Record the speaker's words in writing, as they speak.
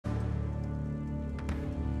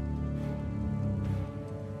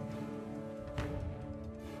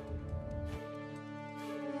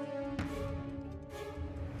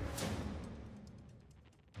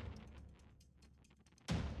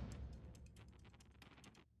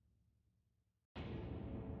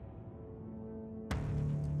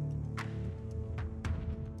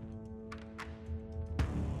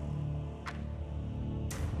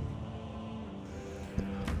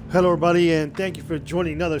Hello everybody, and thank you for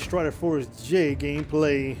joining another Strider Force J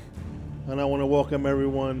gameplay. And I want to welcome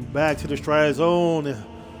everyone back to the Strider Zone,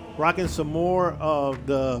 rocking some more of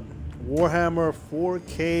the Warhammer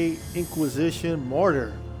 4K Inquisition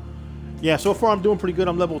Martyr. Yeah, so far I'm doing pretty good.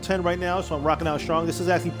 I'm level 10 right now, so I'm rocking out strong. This is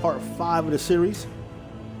actually part 5 of the series.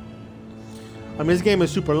 I mean, this game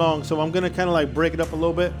is super long, so I'm gonna kind of like break it up a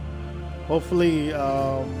little bit. Hopefully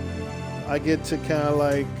I get to kind of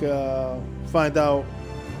like find out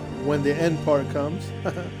when the end part comes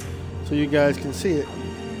so you guys can see it.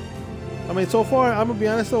 I mean, so far, I'm gonna be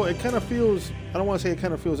honest though, it kind of feels, I don't want to say it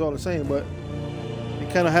kind of feels all the same, but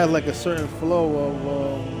it kind of had like a certain flow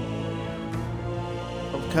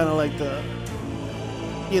of kind of like the,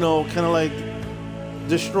 you know, kind of like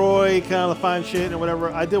destroy, kind of find shit and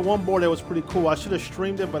whatever. I did one board that was pretty cool. I should have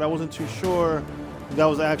streamed it, but I wasn't too sure that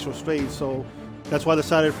was the actual stage, so that's why I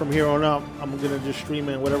decided from here on out I'm gonna just stream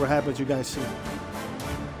it and whatever happens you guys see.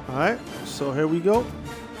 Alright, so here we go.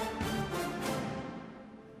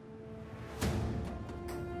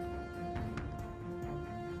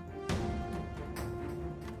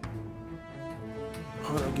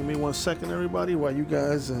 Hold on, give me 1 second, everybody, while you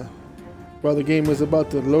guys, while the game is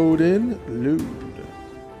about to load in. Load.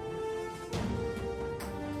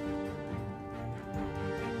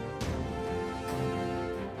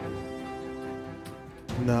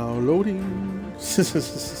 Now loading.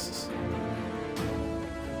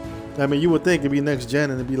 I mean, you would think it'd be next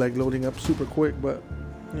gen and it'd be like loading up super quick, but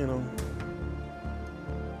you know,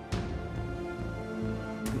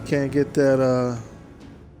 you can't get that.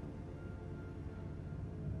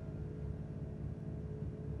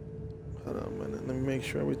 Hold on a minute. Let me make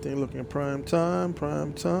sure everything looking prime time.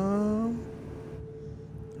 Prime time.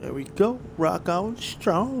 There we go. Rock out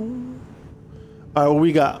strong. All right, what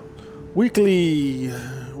we got? Weekly.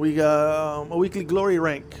 We got a weekly glory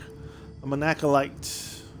rank. I'm an acolyte.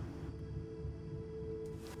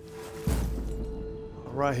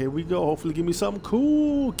 All right, here we go. Hopefully give me something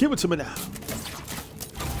cool. Give it to me now.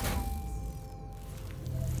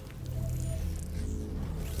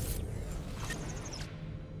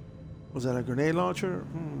 Was that a grenade launcher?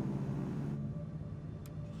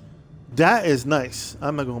 That is nice.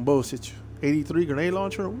 I'm not gonna bullshit you. 83 grenade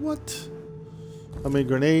launcher? What? I mean,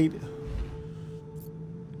 grenade.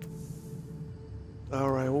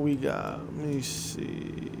 All right, what we got? Let me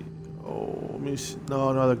see. Oh, let me see. No,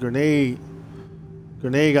 another grenade.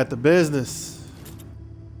 Grenade got the business.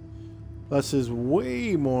 Plus is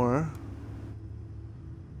way more.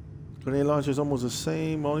 Grenade launcher is almost the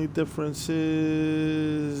same. Only difference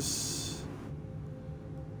is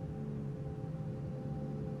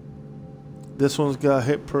this one's got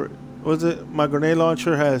hit per. What's it? My grenade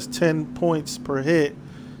launcher has 10 points per hit,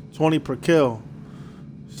 20 per kill.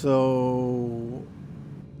 So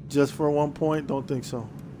just for 1 point, don't think so.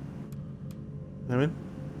 I mean.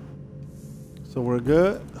 So we're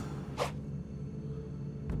good.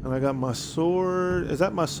 And I got my sword. Is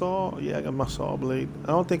that my saw? Yeah, I got my saw blade. I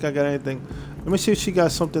don't think I got anything. Let me see if she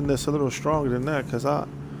got something that's a little stronger than that. Because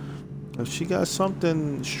if she got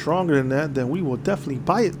something stronger than that, then we will definitely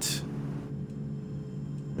buy it.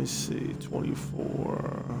 Let me see.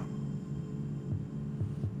 24.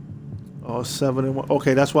 Oh, 7 and 1.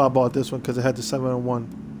 Okay, that's why I bought this one. Because it had the 7 and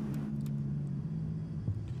 1.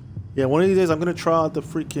 Yeah, one of these days I'm gonna try out the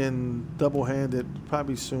freaking double-handed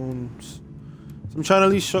probably soon. So I'm trying to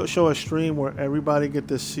at least show a stream where everybody get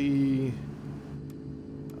to see,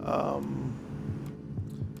 kind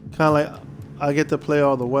of like I get to play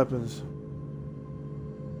all the weapons.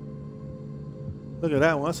 Look at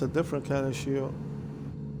that one. That's a different kind of shield.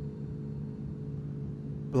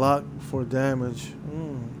 Block for damage.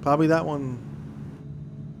 Probably that one.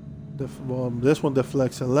 Well, this one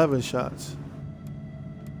deflects 11 shots.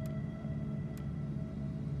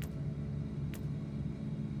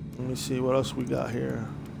 Let me see what else we got here.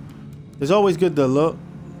 It's always good to look.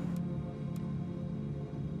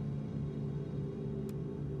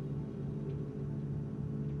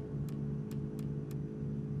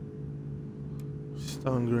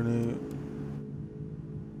 Stun grenade.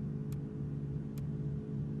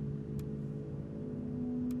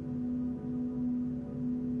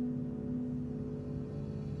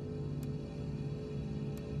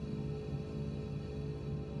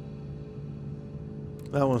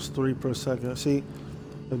 That one's 3 per second. See,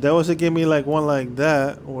 if that was to give me like one like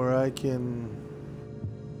that, where I can.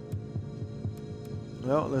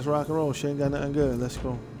 Well, let's rock and roll. She ain't got nothing good. Let's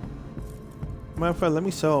go. Matter of fact, let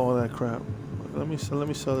me sell all that crap. Let me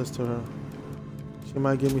sell this to her. She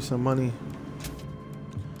might give me some money.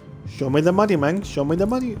 Show me the money, man. Show me the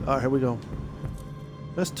money. All right, here we go.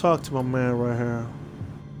 Let's talk to my man right here.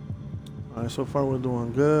 All right, so far we're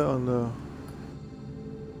doing good on the.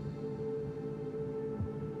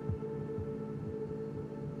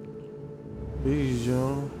 These,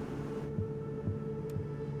 yo.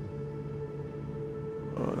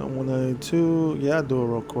 192. Yeah, I'll do it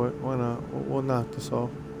real quick. Why not? We'll knock this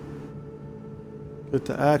off. Get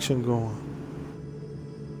the action going.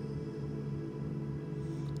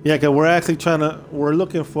 Yeah, cause we're actually we're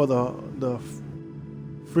looking for the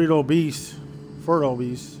Furro Beast.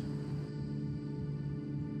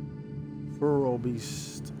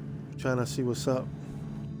 Trying to see what's up.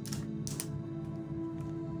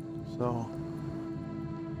 So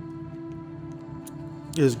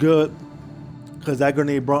it's good because that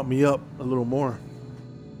grenade brought me up a little more.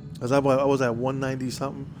 As I was at 190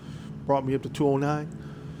 something, brought me up to 209.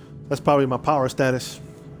 That's probably my power status.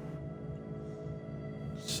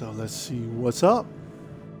 So let's see what's up.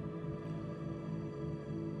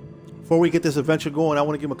 Before we get this adventure going, I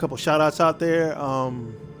want to give a couple shout outs out there.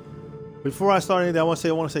 Before I start anything, I want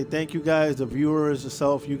to say thank you guys, the viewers,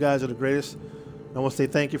 yourself. You guys are the greatest. I want to say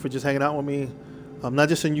thank you for just hanging out with me. Not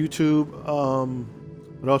just on YouTube,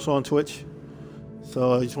 but also on Twitch.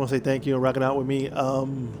 So I just want to say thank you and rocking out with me.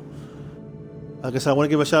 Like I said, I want to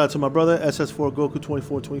give a shout out to my brother, SS4 Goku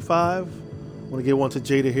 2425. I want to give one to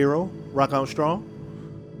Jay the Hero, Rock On Strong.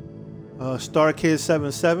 Star Kid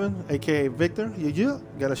 77, aka Victor. Yeah.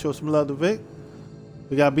 Gotta show some love to Vic.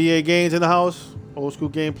 We got BA Games in the house. Old school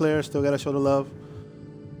game player. Still gotta show the love.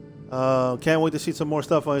 Can't wait to see some more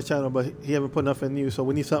stuff on his channel, but he haven't put nothing new, so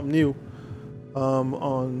we need something new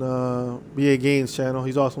on BA Games channel.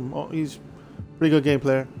 He's awesome. He's pretty good game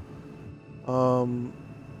player.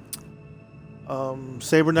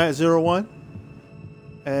 Saber Knight 01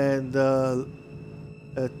 and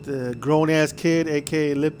grown ass kid,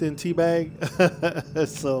 aka Lipton Teabag.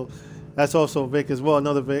 So that's also Vic as well,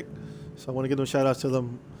 another Vic. So I want to give them shout outs to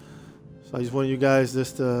them. So I just want you guys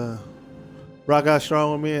just to rock out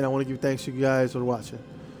strong with me, and I want to give thanks to you guys for watching.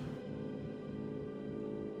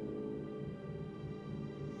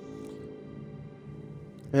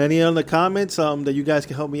 Any other comments that you guys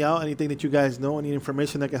can help me out? Anything that you guys know, any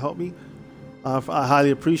information that can help me? I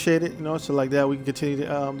highly appreciate it. You know, so like that we can continue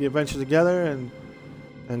the adventure together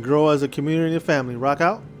and grow as a community and family. Rock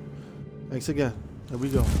out. Thanks again. There we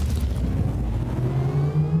go.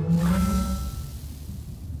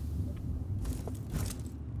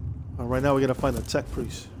 Right now we gotta find a tech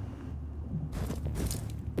priest.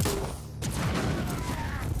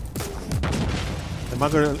 And my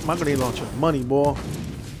grenade launcher, money, boy.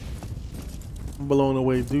 I'm blowing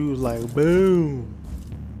away dudes like boom.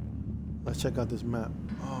 Let's check out this map.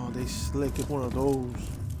 Oh, they slick. It's one of those.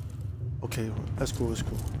 Okay, that's cool. That's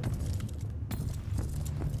cool.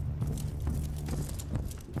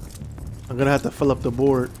 I'm gonna have to fill up the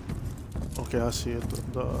board. Okay, I see it.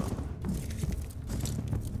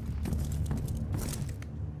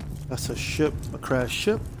 That's a ship, a crashed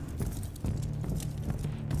ship.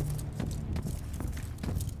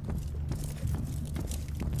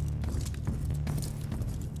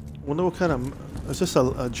 Wonder what kind of, is this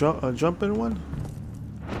a jumping one?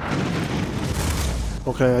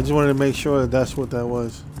 Okay, I just wanted to make sure that that's what that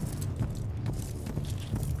was.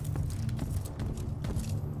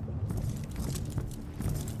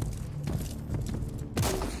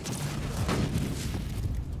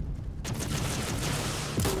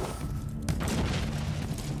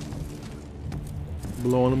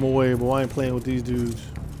 Blowing them away, but I ain't playing with these dudes.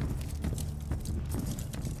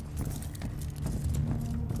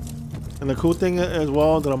 And the cool thing as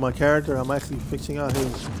well that on my character, I'm actually fixing out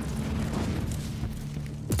his.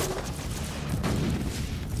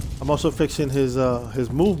 I'm also fixing his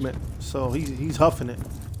movement, so he's huffing it.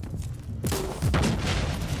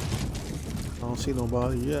 I don't see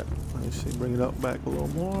nobody yet. Let me see, bring it up back a little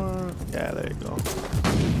more. Yeah, there you go.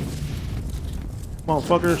 Come on,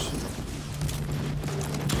 fuckers.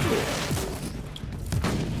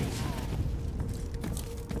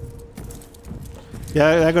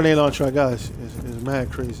 Yeah, that grenade launcher I got is mad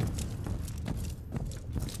crazy.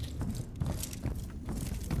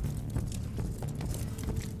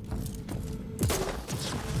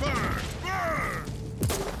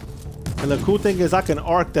 And the cool thing is I can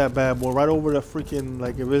arc that bad boy right over the freaking,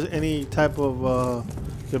 like if there's any type of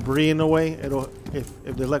debris in the way, it'll if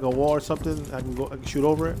there's like a wall or something, I can shoot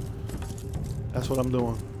over it. That's what I'm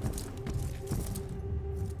doing.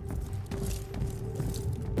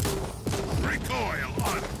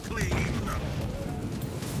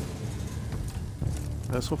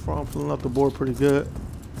 So far I'm filling up the board pretty good.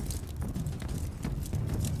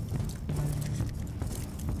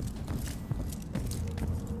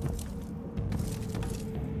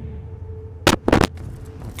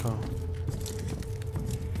 Okay.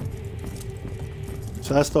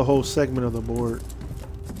 So that's the whole segment of the board.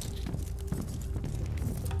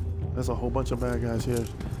 There's a whole bunch of bad guys here.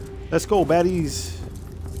 Let's go, baddies.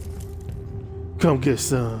 Come get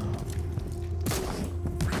some.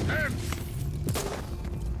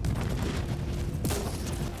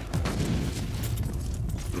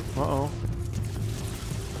 Uh-oh.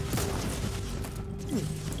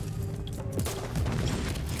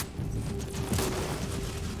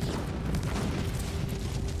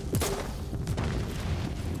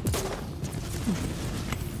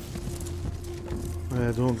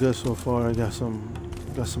 Yeah, doing good so far. I got some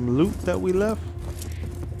loot that we left.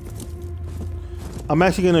 I'm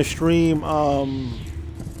actually gonna stream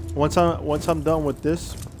once I'm done with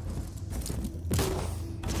this.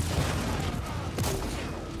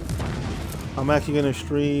 I'm actually gonna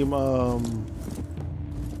stream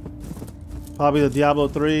probably the Diablo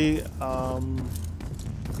 3 and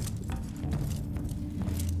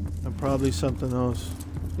probably something else.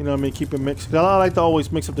 You know what I mean? Keep it mixed. 'Cause I like to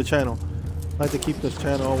always mix up the channel. I like to keep this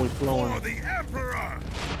channel always flowing.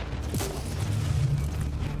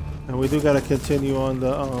 And we do gotta continue on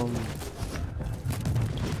the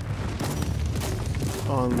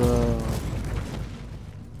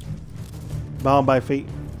Bound by Fate.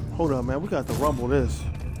 Hold up, man. We got to rumble this.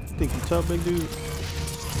 Think you tough, big dude?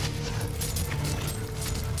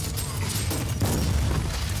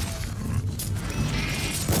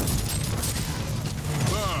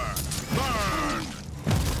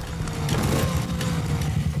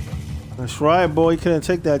 That's right, boy. You couldn't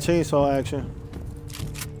take that chainsaw action.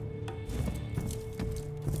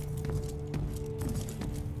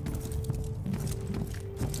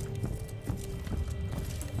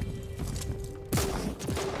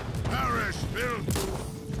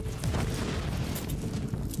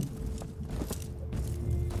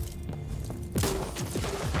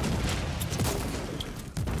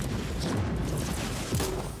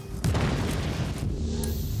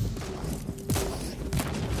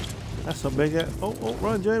 That's a big ass. Oh,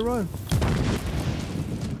 run, Jay, run.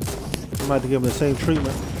 I'm about to give him the same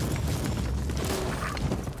treatment.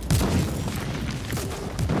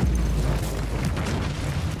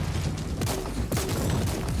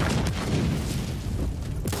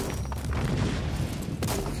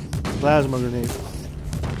 Plasma grenade.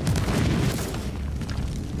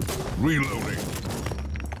 Reloading.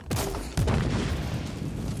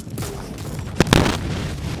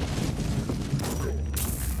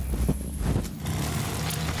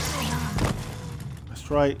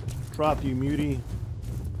 Right, drop you, mutie.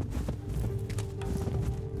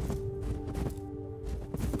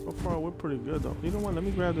 So far, we're pretty good though. You know what? Let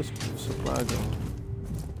me grab this supply though.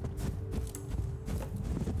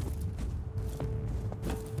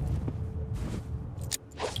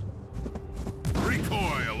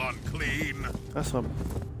 Recoil unclean.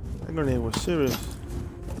 That grenade was serious.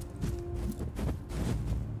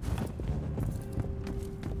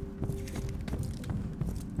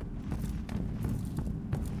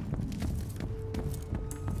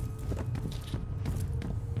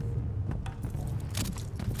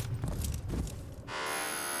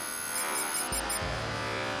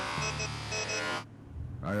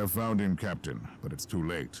 I have found him, Captain, but it's too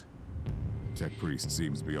late. Tech Priest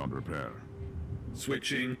seems beyond repair.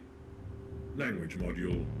 Switching. Language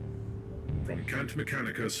module. From Cant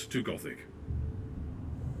Mechanicus to Gothic.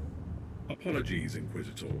 Apologies,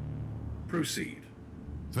 Inquisitor. Proceed.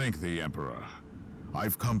 Thank the Emperor.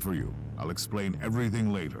 I've come for you. I'll explain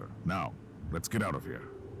everything later. Now, let's get out of here.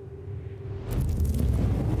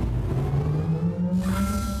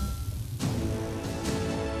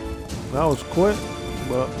 That was quick,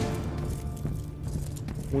 but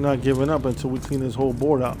we're not giving up until we clean this whole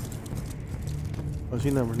board out. Because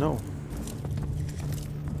you never know.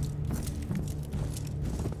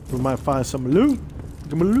 We might find some loot.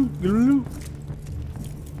 Give me loot, give me loot.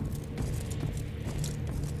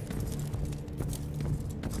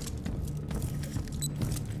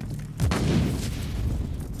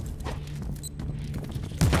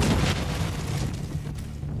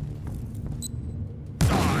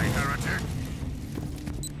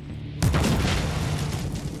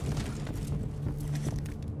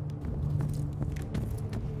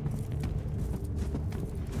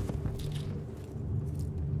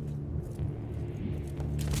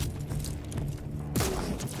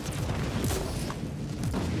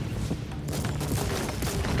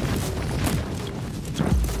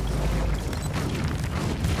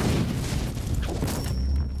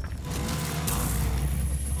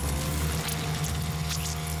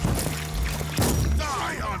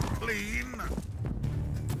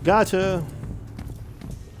 Gotcha.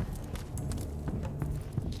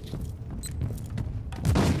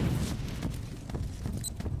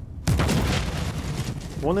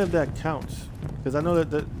 Wonder if that counts, because I know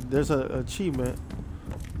that there's an achievement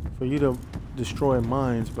for you to destroy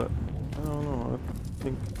mines, but I don't know. I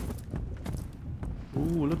think.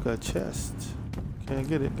 Ooh, look at a chest. Can't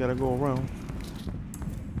get it. Gotta go around.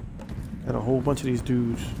 Got a whole bunch of these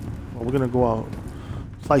dudes. Well, we're gonna go out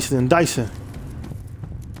slicing and dicing.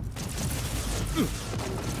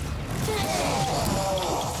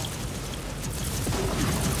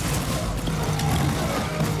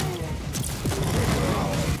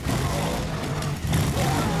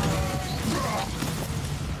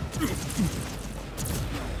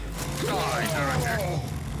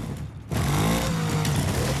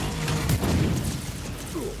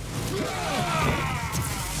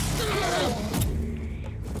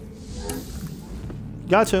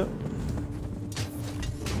 Gotcha.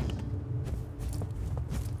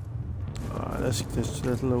 Alright,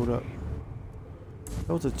 let's load up.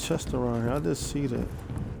 There was a chest around here. I just see that.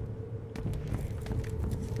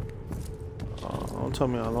 Don't tell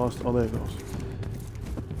me I lost. Oh, there it goes.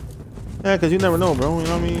 Yeah, because you never know, bro. You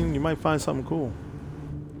know what I mean? You might find something cool.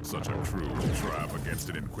 Such a cruel trap against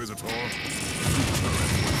an Inquisitor.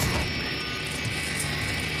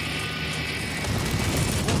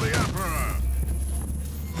 For the Emperor!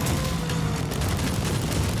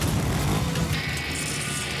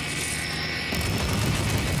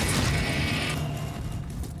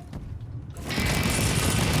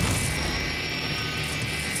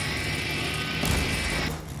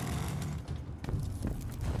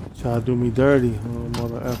 Try to do me dirty, little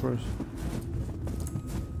mother effers.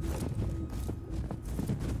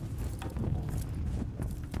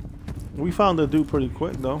 We found the dude pretty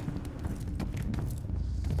quick though.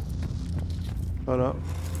 Hold up.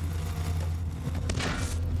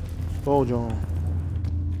 Hold on.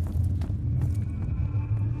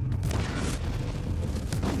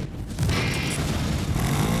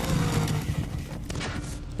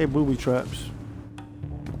 Hey, booby traps.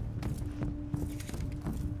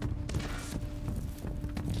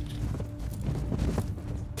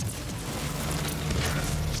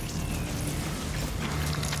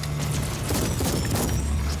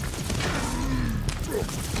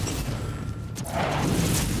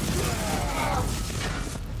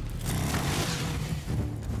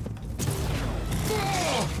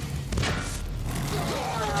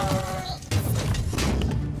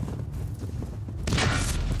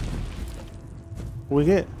 What we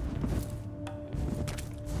get?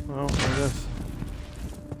 Well, I guess.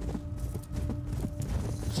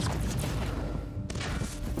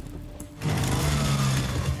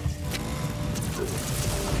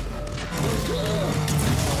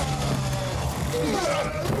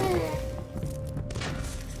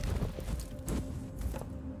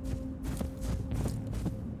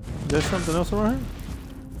 There's something else around here?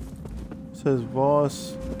 It says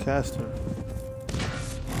Voss Caster.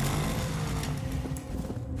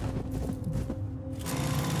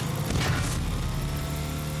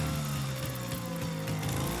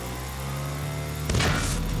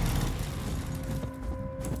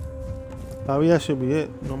 Probably that should be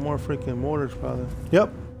it. No more freaking mortars, probably.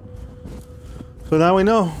 Yep. So now we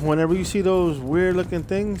know. Whenever you see those weird looking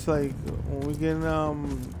things, like when we get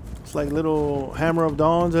it's like little hammer of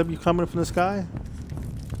dawns that be coming from the sky.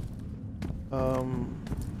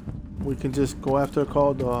 We can just go after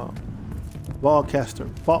called Foxcaster.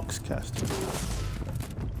 Foxcaster.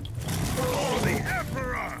 For the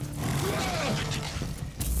Emperor!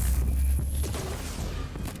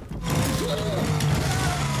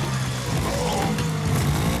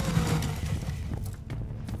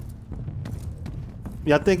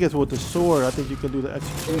 Yeah, I think it's with the sword. I think you can do the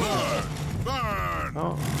execution. Burn!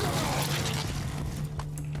 Oh.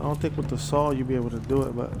 I don't think with the saw you'll be able to do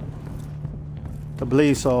it, but the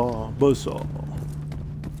blade saw, buzzsaw.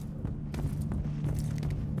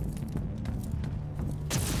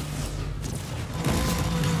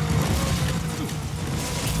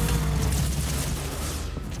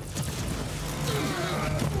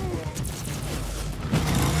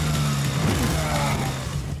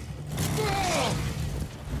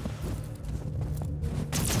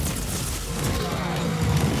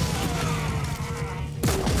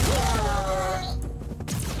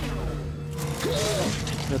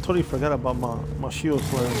 I totally forgot about my shield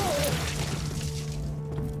flare.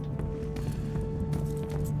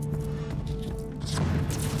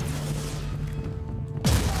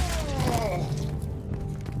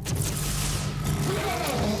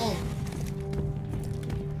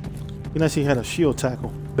 Be nice if he had a shield tackle.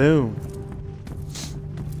 Boom.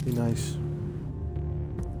 Be nice.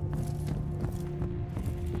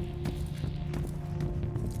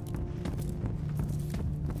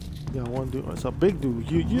 Yeah, one dude. It's a big dude.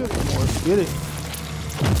 Yeah, let's get it.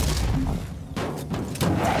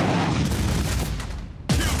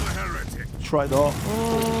 Try dog.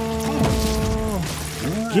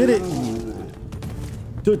 Get it.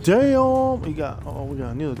 The damn. We got. Oh, we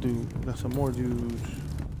got another dude. We got some more dudes.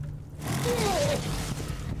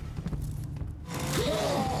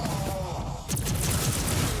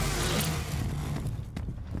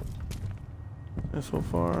 And so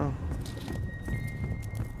far,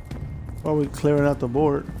 while we clearing out the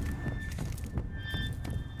board.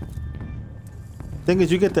 Thing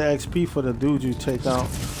is, you get the XP for the dudes you take out.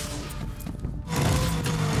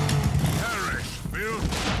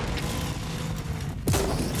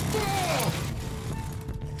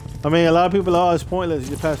 I mean, a lot of people are, oh, it's pointless.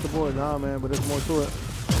 You pass the board. Nah, man, but there's more to it.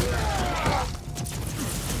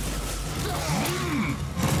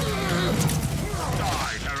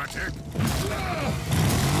 Die, heretic!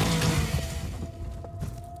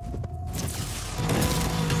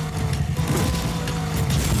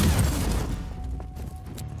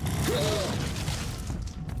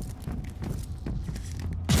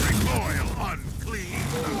 Recoil, unclean!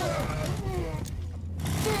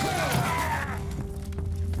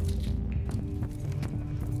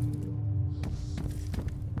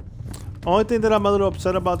 Only thing that I'm a little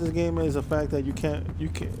upset about this game is the fact that you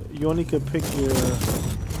only can pick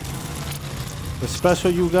the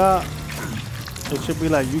special you got. It should be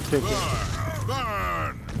like you pick it.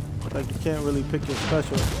 Like you can't really pick your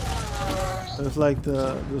special. It's like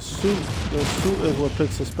the suit is what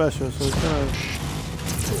picks the special, so it's kind of,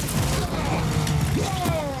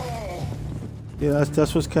 yeah,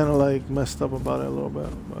 that's what's kind of like messed up about it a little bit.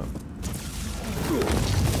 But.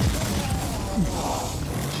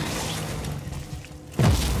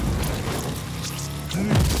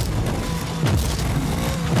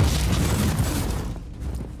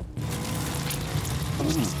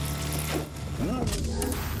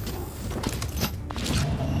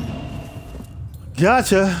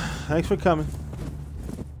 Gotcha. Thanks for coming.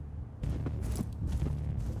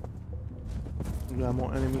 We got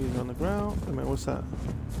more enemies on the ground. I mean, what's that?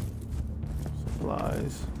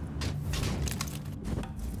 Supplies.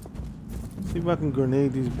 See if I can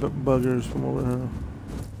grenade these buggers from over here.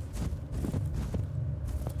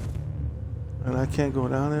 And I can't go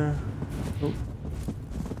down there. Nope.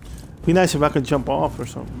 Be nice if I could jump off or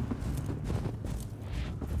something.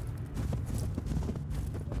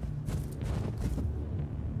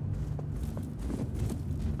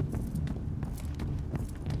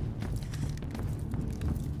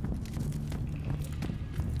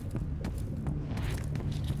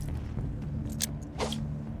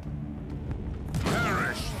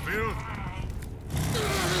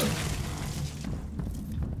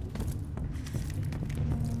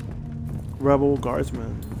 Rebel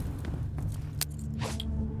guardsman.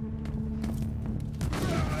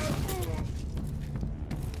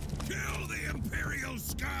 Kill the Imperial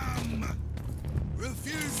scum!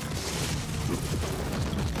 Refuse.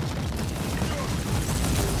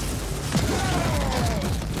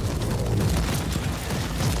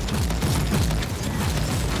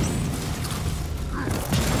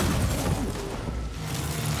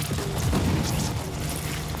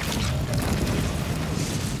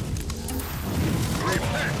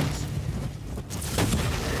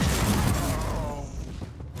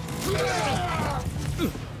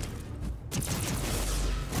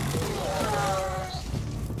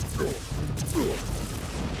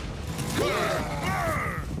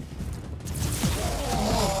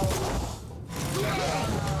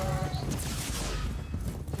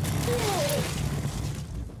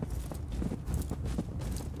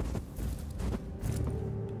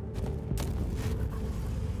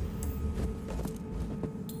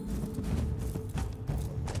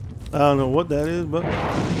 I don't know what that is, but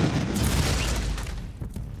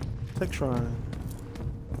Tech Shrine.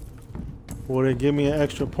 Will they give me an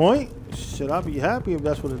extra point? Should I be happy if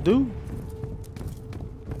that's what it do?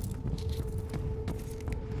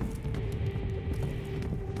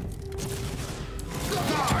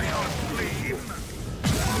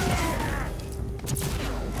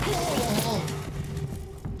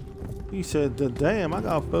 He said, damn, I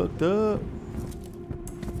got fucked up.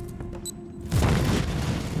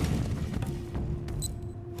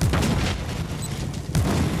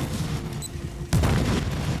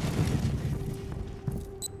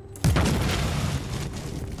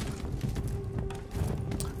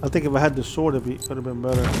 I think if I had the sword, it would have been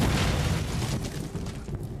better.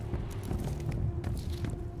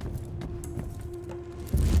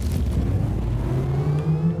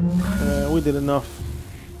 We did enough.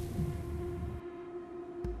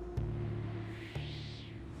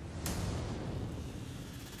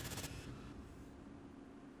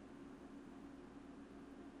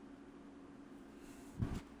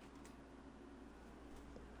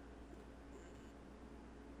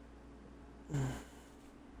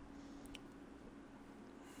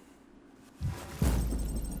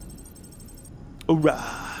 All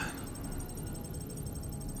right.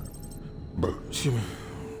 Excuse me.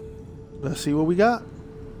 Let's see what we got.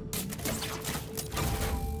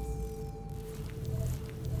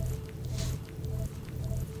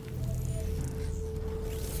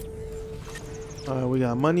 All right, we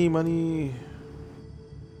got money.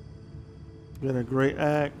 We got a great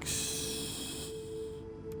axe.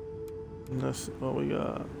 And that's what we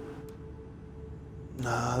got.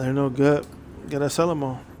 Nah, they're no good. Gotta sell them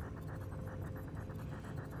all.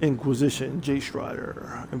 Inquisition, J.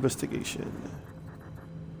 Strider, investigation.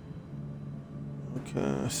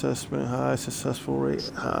 Okay, assessment high, successful rate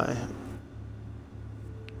high.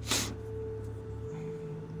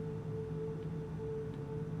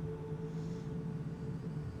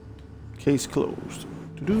 Case closed.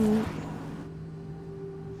 Ooh,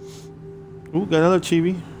 got another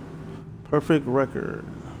chibi. Perfect record.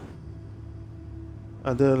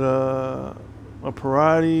 I did a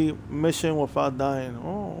priority mission without dying.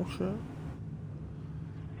 Oh shit.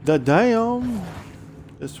 The damn.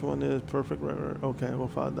 This one is perfect record. Okay,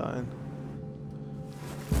 without dying.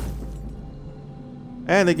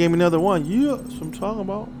 And they gave me another one. Yeah, that's what I'm talking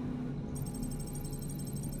about.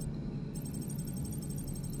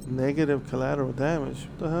 Negative collateral damage.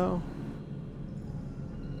 What the hell?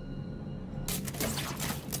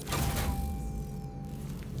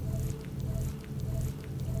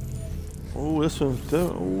 Oh, this one's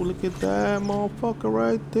different. Oh, look at that motherfucker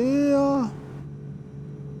right there.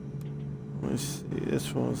 Let me see.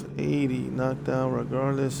 This one's 80. Knockdown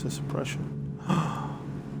regardless of suppression.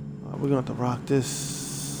 We're going to have to rock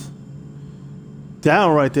this.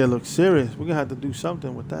 Down right there looks serious. We're going to have to do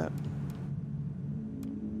something with that.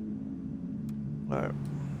 Alright.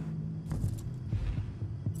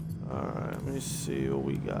 Alright, let me see what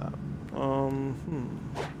we got.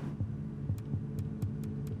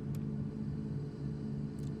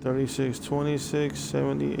 36, 26,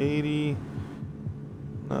 70, 80.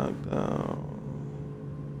 Knockdown.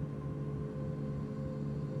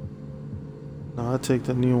 No, I'll take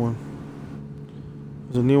the new one.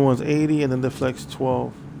 The new one's 80 and then deflects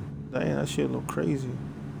 12. Dang, that shit look crazy.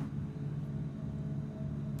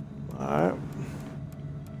 Alright.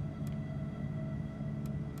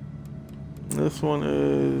 This one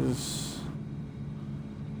is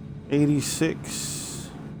 86.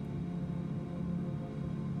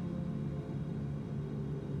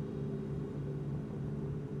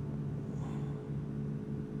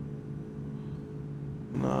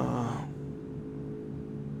 Nah.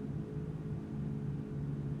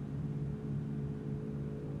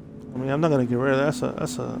 I mean, I'm not gonna get rid of that.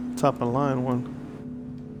 That's a top of the line one.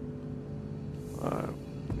 Alright.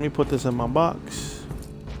 Let me put this in my box.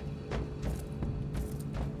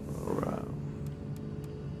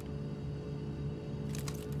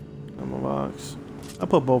 I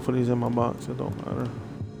put both of these in my box, it don't matter.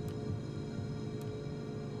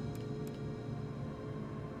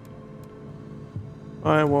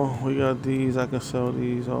 Alright, well, we got these. I can sell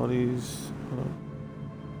these, all these.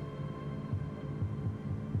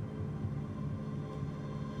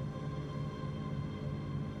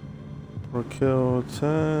 Per kill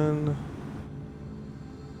 10.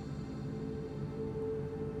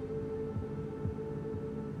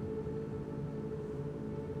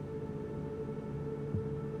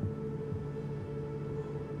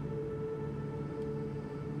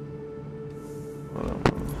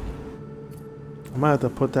 I might have to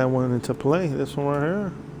put that one into play. This one right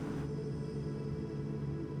here.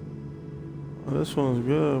 Well, this one's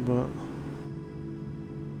good, but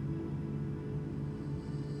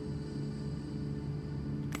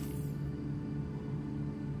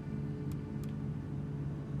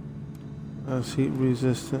that's heat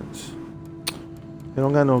resistance. They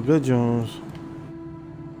don't got no good Jones.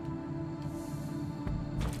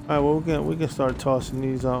 Alright, well we can start tossing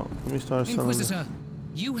these out. Let me start selling. Inquisitor,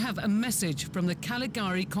 you have a message from the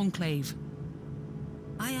Caligari Conclave.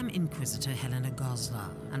 I am Inquisitor Helena Goslar,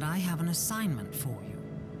 and I have an assignment for you.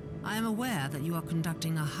 I am aware that you are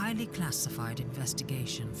conducting a highly classified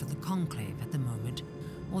investigation for the Conclave at the moment,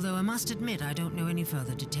 although I must admit I don't know any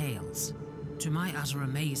further details. To my utter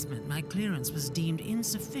amazement, my clearance was deemed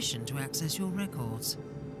insufficient to access your records.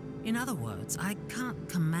 In other words, I can't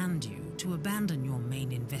command you to abandon your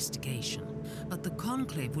main investigation, but the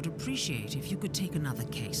Conclave would appreciate if you could take another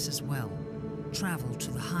case as well. Travel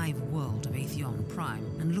to the hive world of Atheon Prime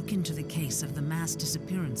and look into the case of the mass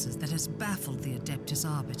disappearances that has baffled the Adeptus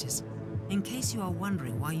Arbitis. In case you are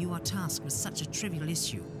wondering why you are tasked with such a trivial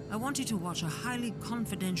issue, I want you to watch a highly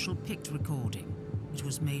confidential picked recording. It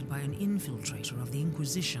was made by an infiltrator of the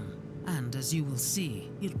Inquisition, and as you will see,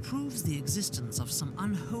 it proves the existence of some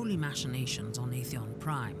unholy machinations on Atheon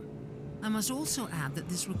Prime. I must also add that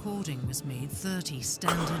this recording was made 30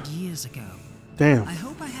 standard years ago. Damn. I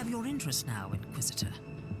hope I have your interest now, Inquisitor.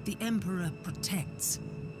 The Emperor protects.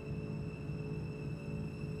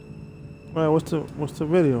 All right, what's the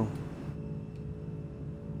video?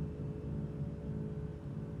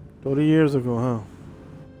 30 years ago,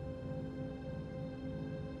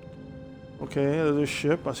 huh? Okay, there's a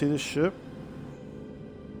ship. I see the ship.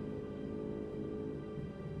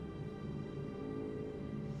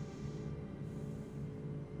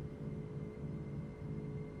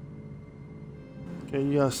 Okay,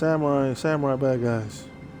 you got samurai bad guys.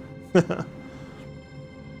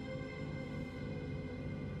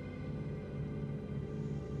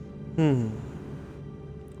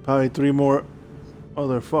 Probably 3 more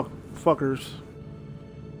other fuckers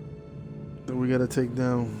that we gotta take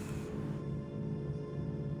down.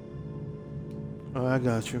 Oh, I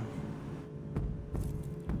got you.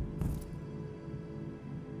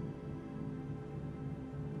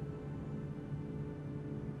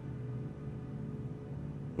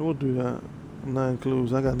 We'll do that. 9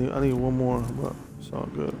 clues. I need one more, but it's all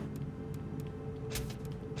good.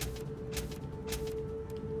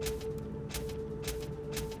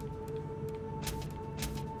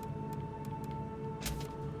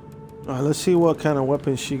 All right, let's see what kind of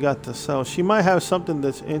weapons she got to sell. She might have something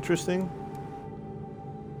that's interesting.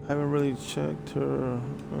 I haven't really checked her.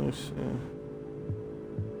 Let's see.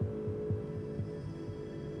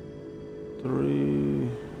 3.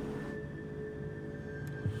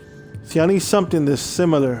 See, I need something that's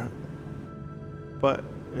similar, but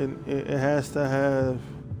it has to have,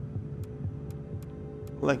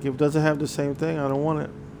 like, if it doesn't have the same thing, I don't want it.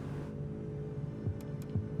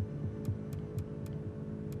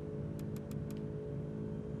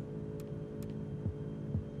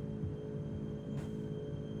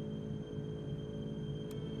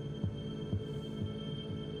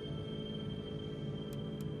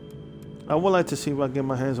 I would like to see if I can get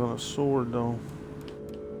my hands on a sword, though.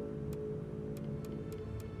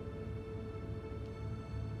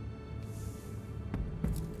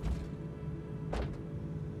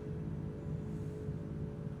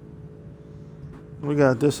 We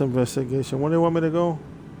got this investigation. Where do you want me to go?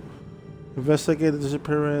 Investigate the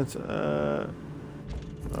disappearance. We'll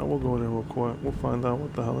go there real quick. We'll find out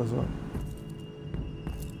what the hell is up.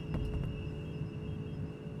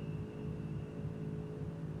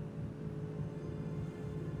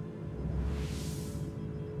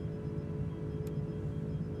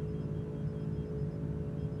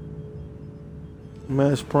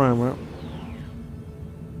 Mass Prime, right?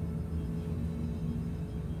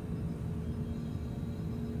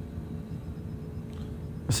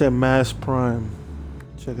 I said Mass Prime.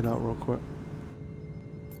 Check it out real quick.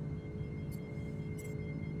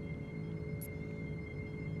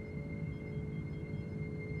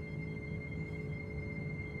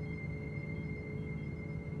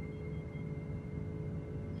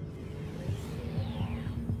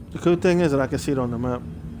 The good thing is that I can see it on the map.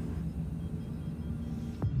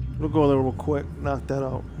 We'll go there real quick, knock that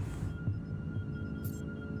out.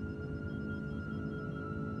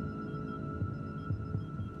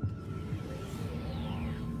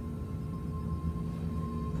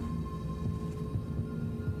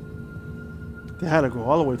 They had to go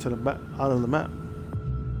all the way to the back, out of the map.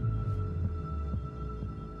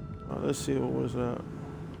 Let's see, what was that?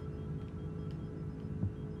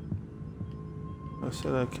 I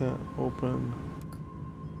said I can't open.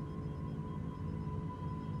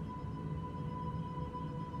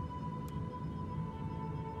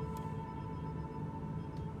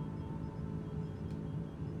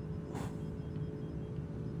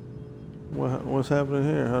 What's happening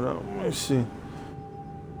here? Hold on, let me see.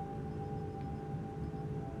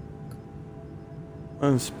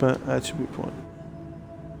 Unspent attribute point.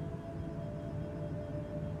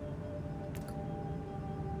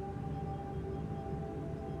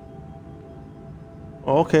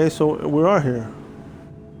 Okay, so we are here.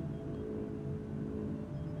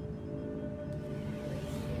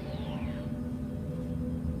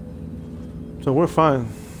 So we're fine.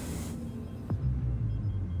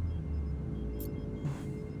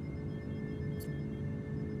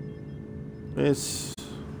 It's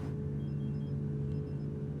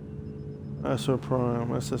that's our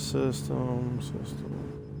prime. That's a system.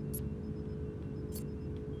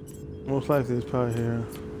 Most likely it's probably here.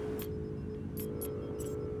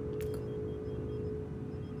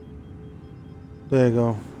 There you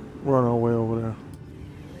go. We're on our way over there.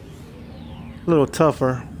 A little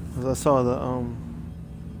tougher, because I saw the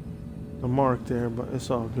mark there, but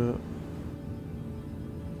it's all good.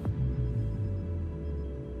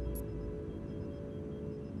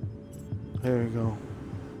 There we go.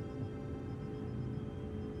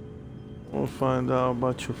 We'll find out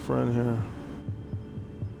about your friend here.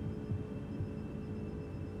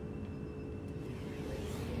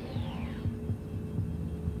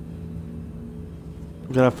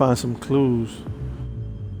 Gotta find some clues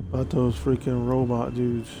about those freaking robot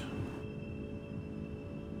dudes.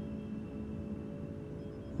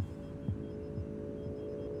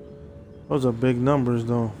 Those are big numbers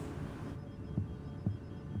though.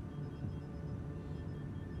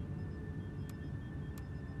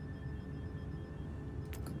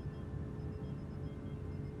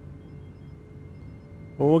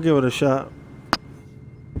 Well, we'll give it a shot.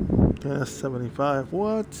 Okay, that's 75.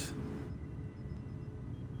 What?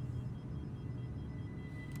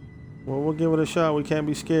 Well, we'll give it a shot. We can't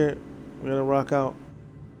be scared. We're gonna rock out.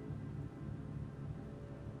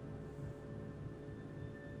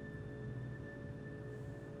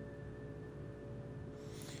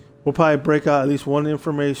 We'll probably break out at least one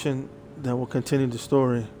information, then we'll continue the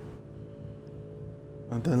story.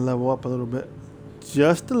 And then level up a little bit.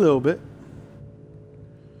 Just a little bit.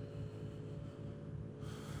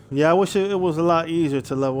 Yeah, I wish it was a lot easier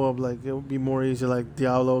to level up. Like, it would be more easy like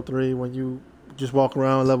Diablo 3 when you just walk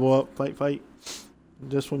around, level up, fight.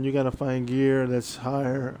 This one you gotta find gear that's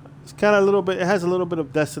higher. It's kind of a little bit, it has a little bit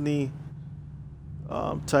of Destiny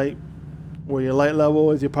type, where your light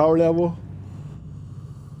level is your power level.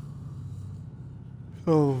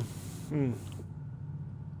 Oh,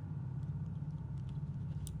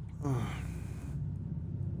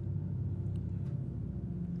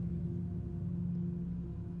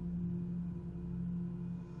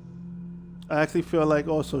 I actually feel like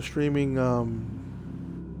also streaming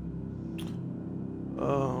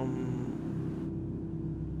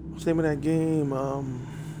what's the name of that game?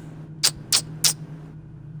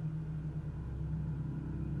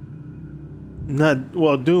 Not,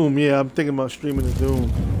 well, Doom, yeah, I'm thinking about streaming the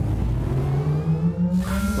Doom.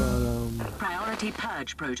 But, Priority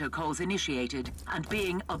purge protocols initiated and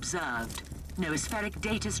being observed. Noospheric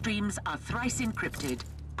data streams are thrice encrypted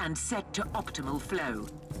and set to optimal flow.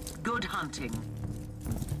 Good hunting.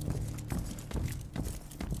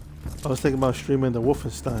 I was thinking about streaming the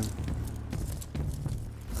Wolfenstein.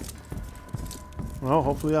 Well,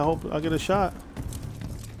 hopefully I get a shot.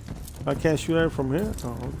 I can't shoot at it from here.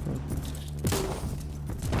 Oh, okay.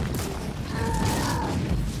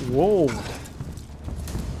 Whoa.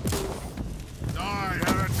 Die,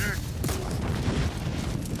 heretic!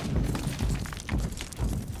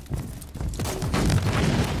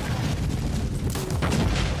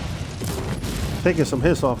 Taking some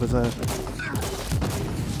hits off his ass.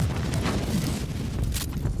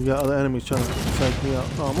 We got other enemies trying to psych me out.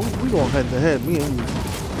 Oh, we going head to head, me and you.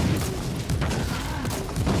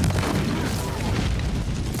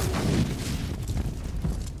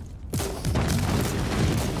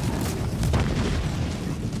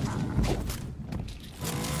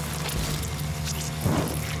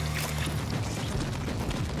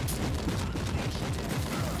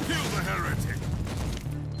 Kill the heretic!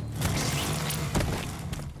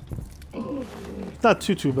 It's not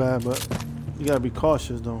too bad, but you gotta be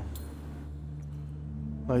cautious though.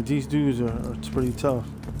 Like, these dudes are pretty tough.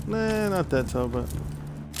 Nah, not that tough, but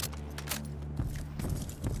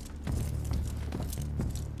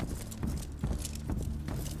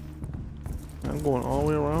I'm going all the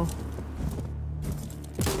way around.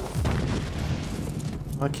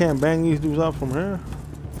 I can't bang these dudes out from here.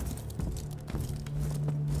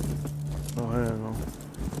 Oh, there you go.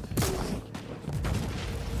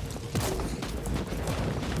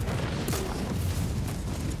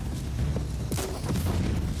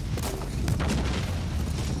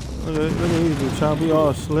 Look at these dudes trying to be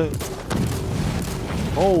all slick.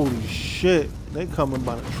 Holy shit. They coming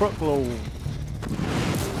by the truckload.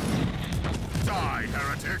 Die,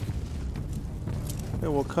 heretic! They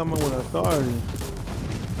were coming with authority.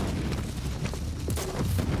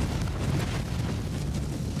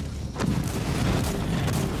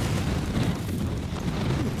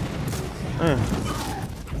 Man.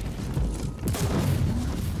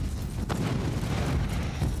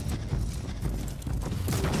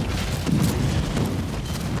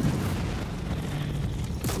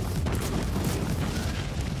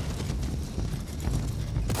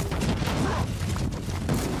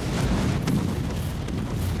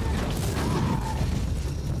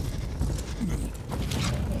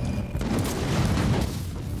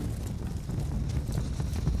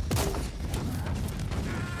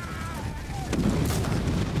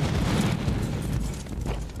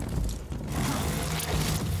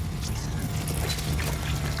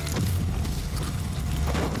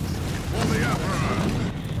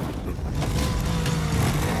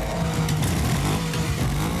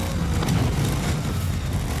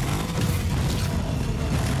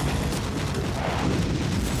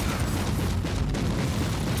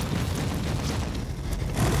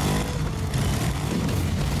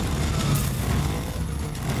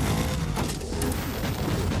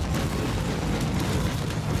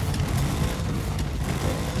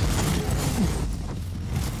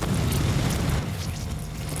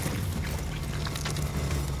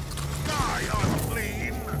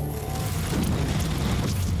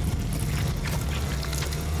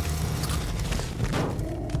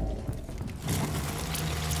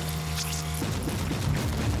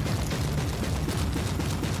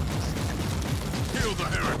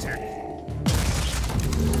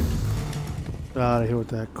 Out of here with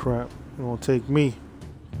that crap. It won't take me.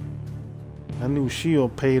 That new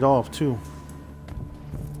shield paid off too.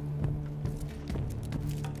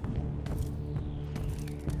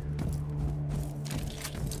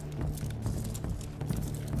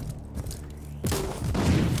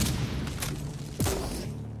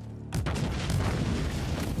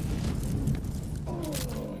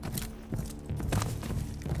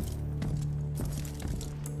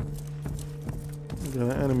 Got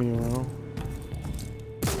an enemy around.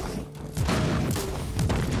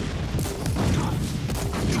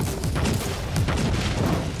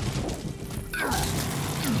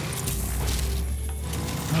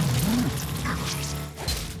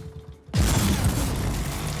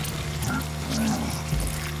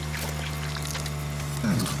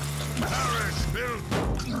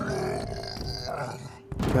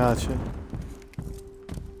 Gotcha.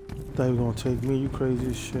 Thought he was gonna take me, you crazy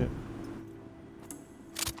as shit.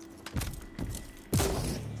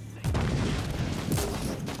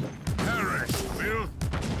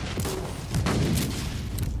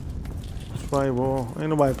 Fireball. Ain't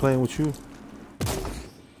nobody playing with you.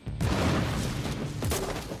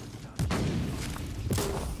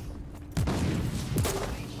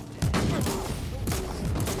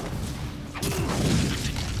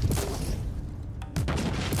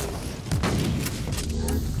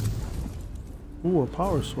 Ooh, a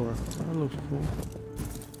power sword. That looks cool.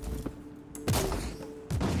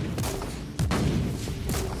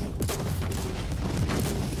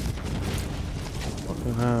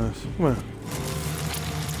 Fucking ass. Come here.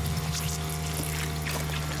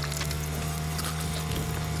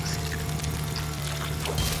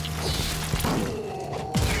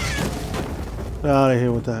 Out of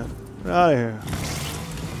here with that. Out of here.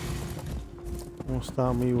 Don't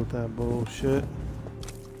stop me with that bullshit.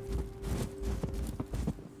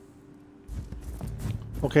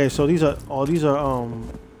 Okay, so these are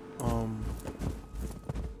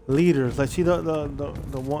leaders. Like, see the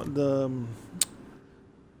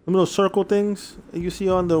little circle things you see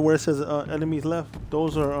on the where it says enemies left.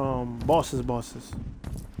 Those are bosses.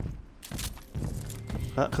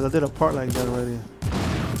 Cause I did a part like that already.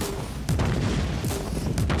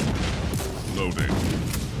 Loading.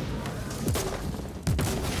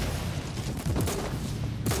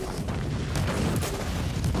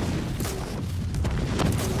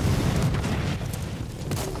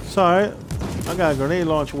 It's alright. I got a grenade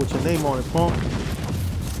launcher with your name on it, punk.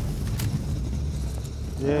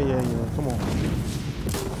 Yeah. Come on.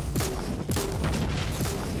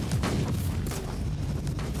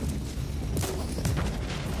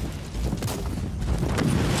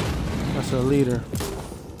 That's a leader.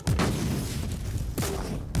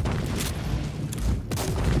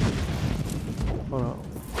 Hold on.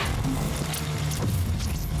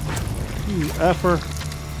 You effer.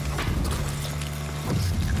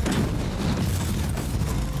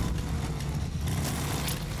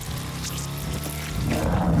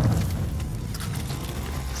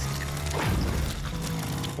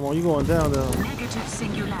 Come on, you going down there. Negative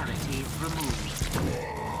singularity removed.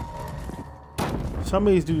 Some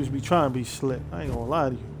of these dudes be trying to be slick. I ain't gonna lie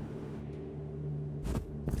to you.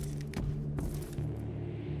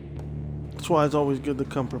 That's why it's always good to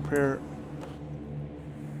come prepared.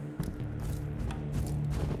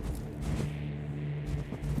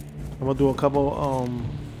 I'm gonna do a couple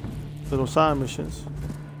little side missions.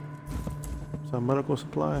 Some medical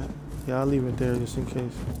supply. Yeah, I'll leave it there just in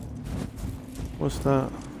case. What's that?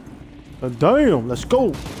 Damn, let's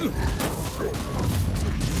go.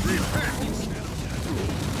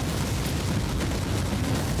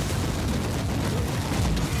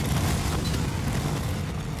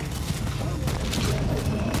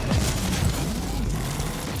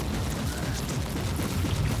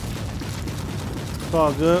 It's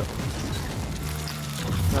all good.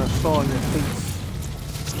 Got a saw in your face.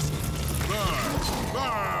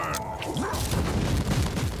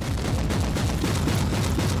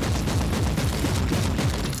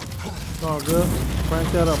 It's all good.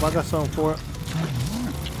 Crank that up. I got something for it.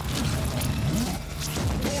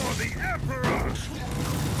 For the Emperor!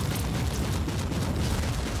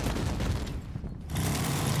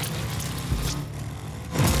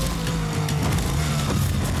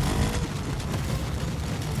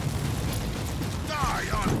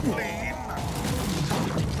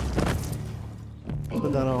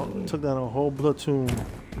 Took down a whole platoon.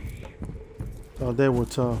 Oh, they were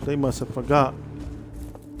tough. They must have forgot.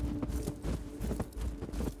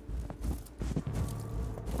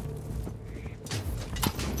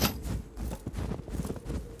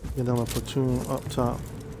 Get down a platoon up top.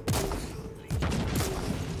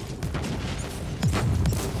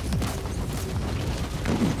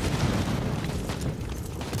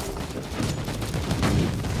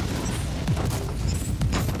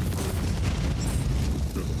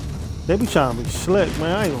 They be trying to be slick,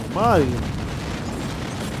 man. I ain't gonna lie to you.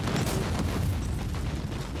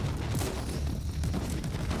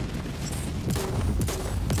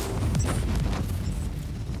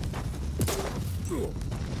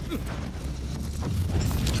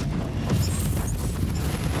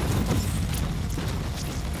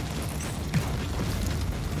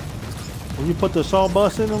 When you put the assault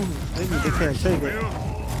bus in them, they can't take it.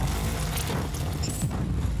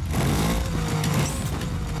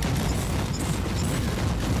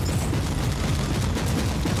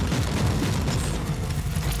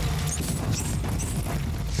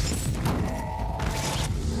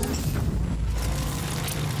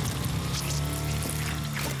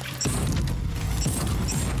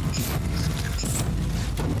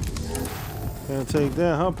 Can't take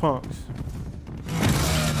that, huh, punks?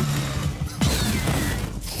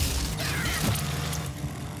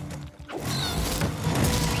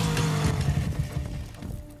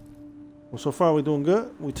 Well, so far we're doing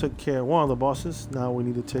good. We took care of one of the bosses. Now we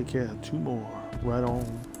need to take care of 2 more. Right on.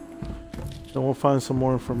 Then we'll find some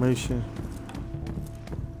more information.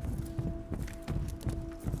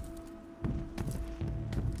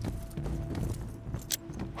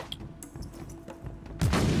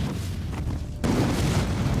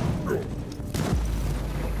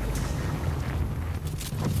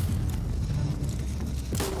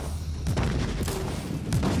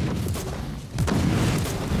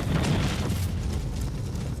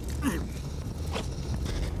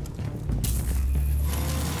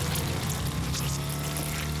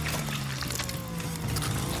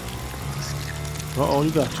 Uh-oh,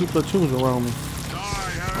 you got 2 platoons around me. Die,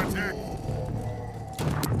 heretic!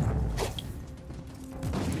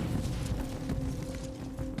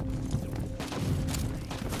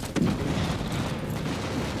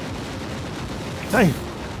 Hey!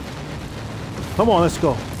 Come on, let's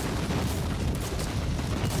go.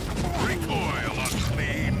 Recoil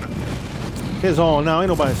unclean! It's on now. Ain't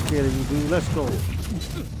nobody scared of you, dude. Let's go.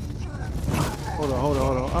 Hold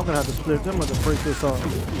on. I'm gonna have to split. I'm gonna break this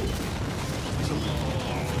off.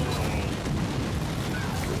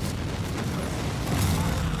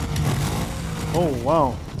 Oh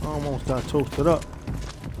wow, I almost got toasted up.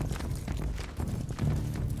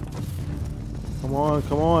 Come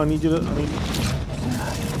on, I need you to...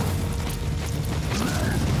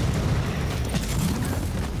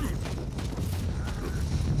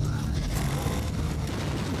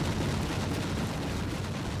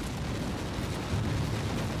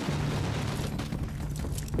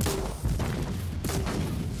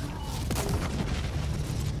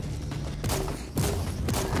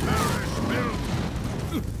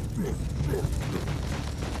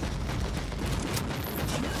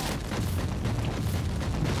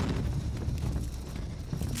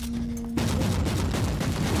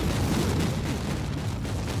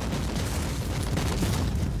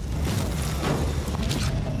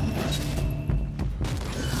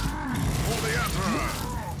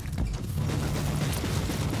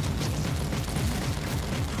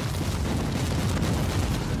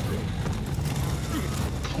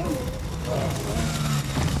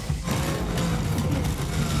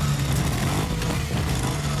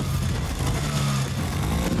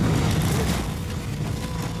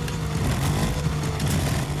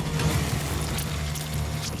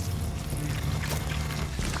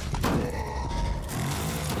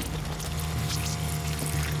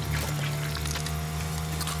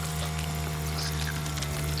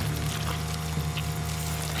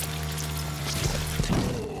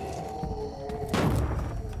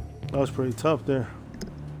 That was pretty tough there.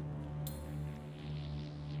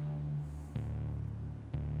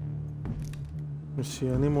 Let's see,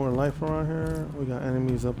 any more life around here? We got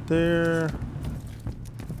enemies up there.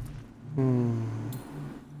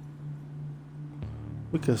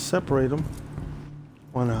 We could separate them.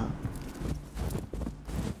 Why not?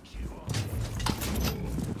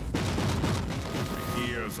 My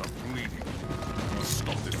ears are bleeding. I must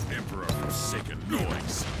stop this Emperor's forsaken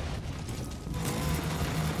noise.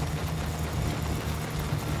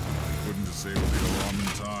 Couldn't disable the alarm in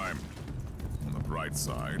time. On the bright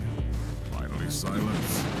side, finally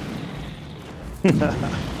silence.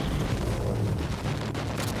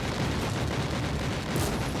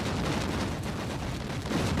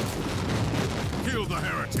 Kill the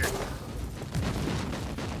heretic!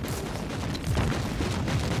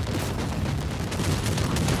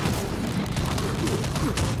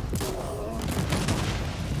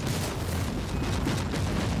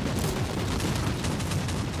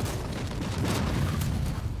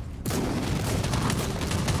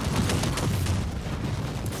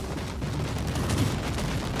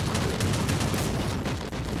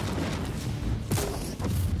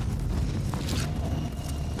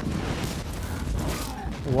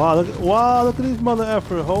 Wow, look at these mother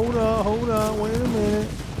effort. Hold up, wait a minute.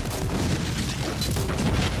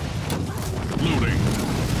 Loading.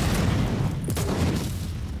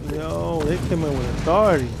 Yo, they came in with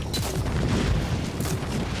authority.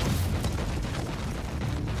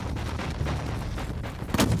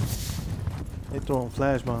 They throwing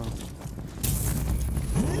flash bombs.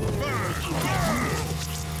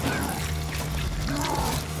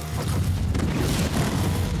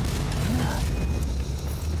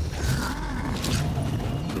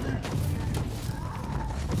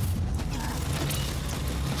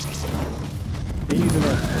 They using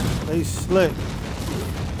that. They slick.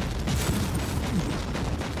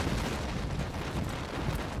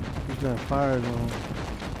 Using that fire zone.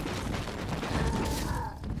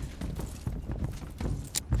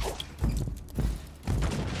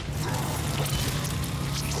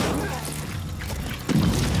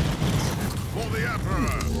 For the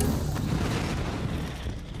Emperor.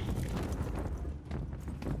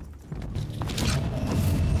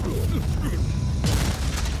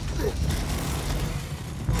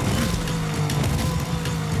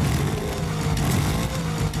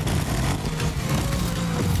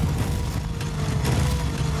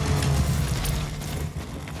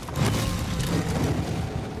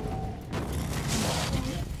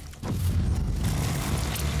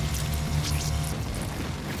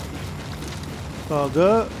 All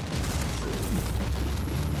good.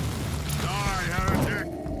 Die, heretic.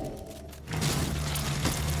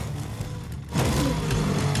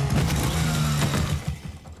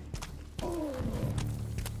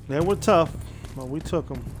 They were tough, but we took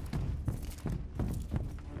them.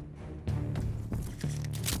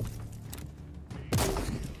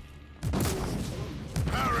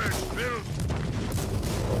 Perish, filth.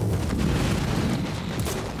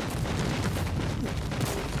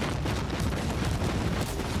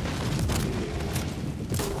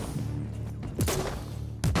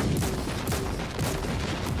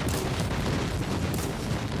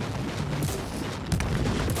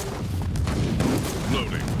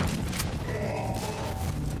 Loading.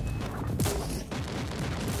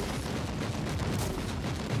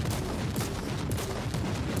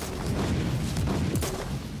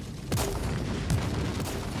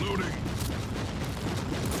 Loading.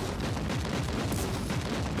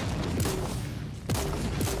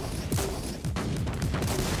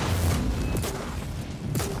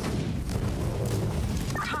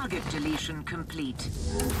 Target deletion complete.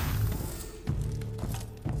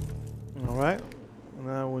 All right.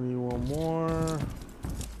 Now we need one more.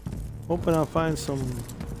 Hoping I'll find some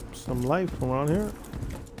life around here.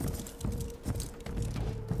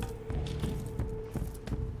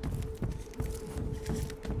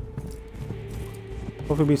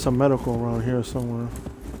 Hopefully be some medical around here somewhere.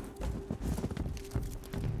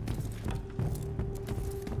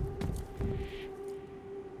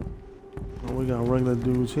 Oh, we got regular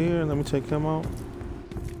dudes here. Let me take them out.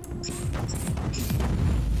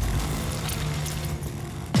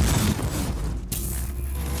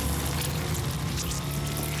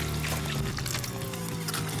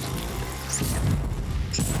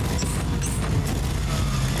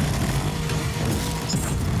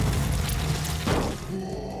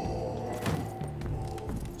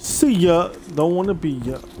 See ya. Don't want to be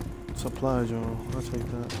ya. Supplies, y'all. I'll take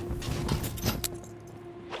that.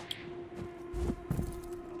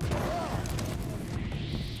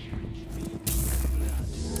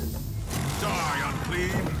 Die,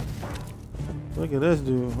 unclean. Look at this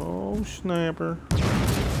dude. Oh, snapper.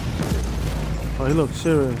 Oh, he looks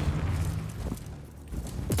serious.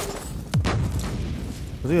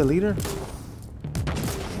 Was he a leader?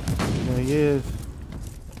 Yeah, he is.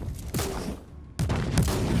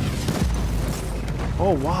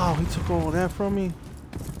 Oh wow, he took all that from me.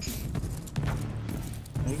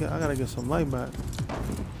 I gotta get some light back.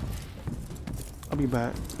 I'll be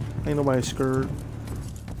back. Ain't nobody scared.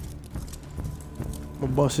 I'm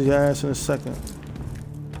gonna bust his ass in a second.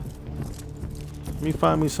 Let me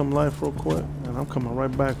find me some life real quick, and I'm coming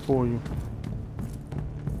right back for you.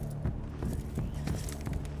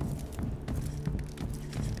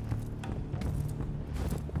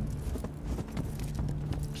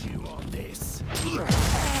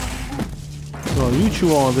 So you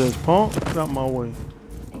chew on this, punk. Get out my way.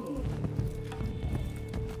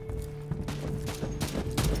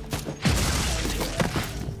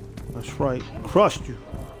 That's right. Crushed you.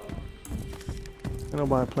 Ain't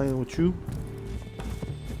nobody playing with you.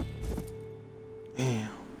 Damn.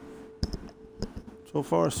 So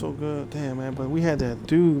far, so good. Damn, man. But we had that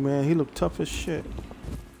dude, man. He looked tough as shit.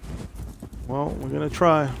 Well, we're gonna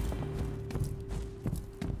try.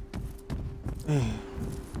 Damn.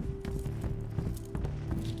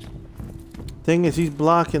 Thing is, he's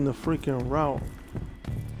blocking the freaking route.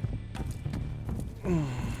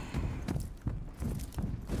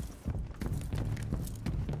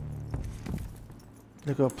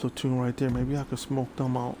 They got a platoon right there. Maybe I could smoke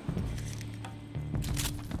them out.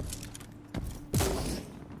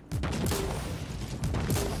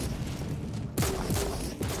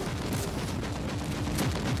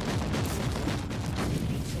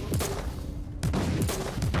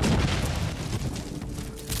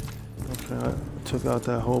 Okay, I took out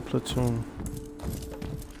that whole platoon.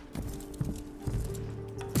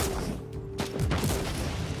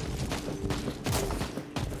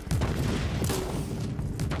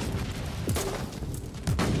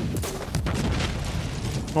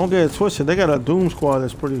 Don't get it twisted. They got a Doom Squad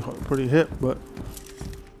that's pretty hip, but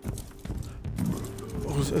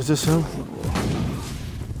is this him?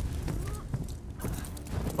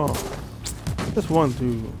 Oh, this one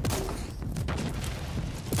dude.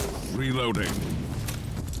 Reloading.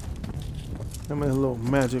 I made a little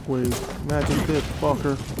magic wave. Magic this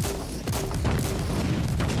fucker.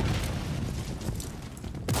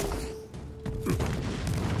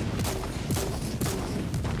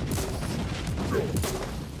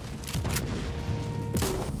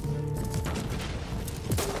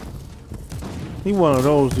 He one of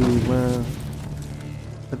those dudes, man.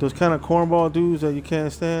 Like those kind of cornball dudes that you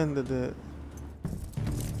can't stand. That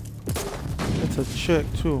it's a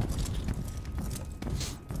chick too.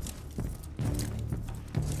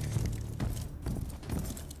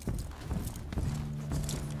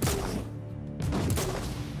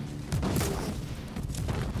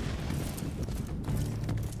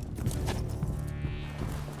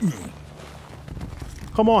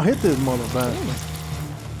 Come on, hit this motherfucker.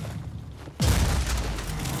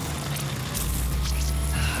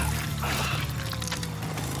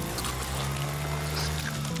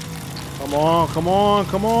 Come on, come on,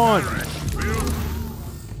 come on.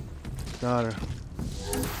 Got her.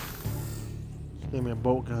 Give me a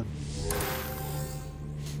bolt gun.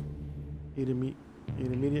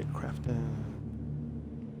 Immediate crafting.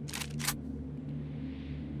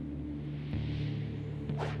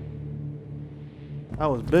 That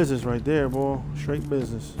was business right there, boy. Straight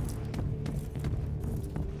business.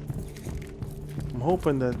 I'm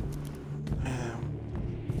hoping that.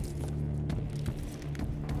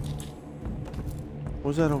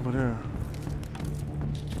 What's that over there?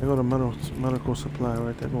 They go to medical supply,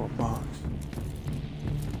 right there. Go a box.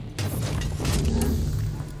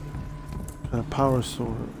 Got a power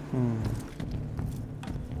sword.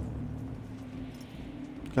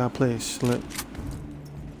 Gotta play it slick.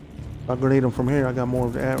 If I grenade them from here, I got more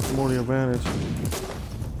of the advantage.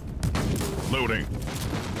 Loading.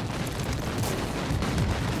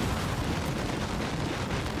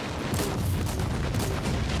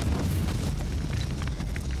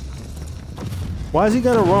 Why is he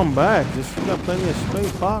gotta run back? Just he got plenty of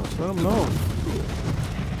space, Pops. Let him know.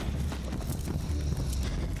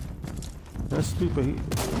 That's stupid.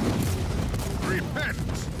 Repent.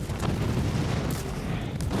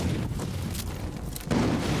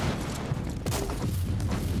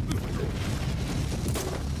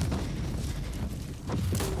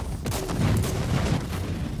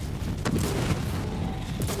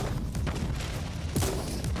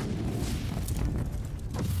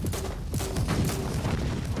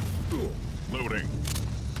 Loading.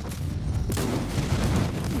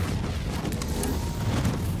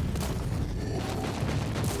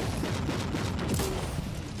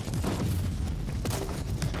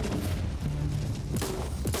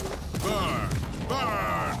 Burn!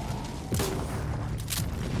 Burn!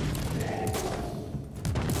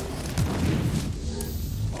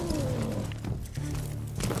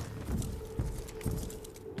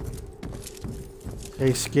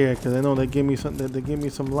 They scared because they know they give me something. They give me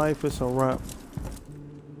some life. It's a wrap.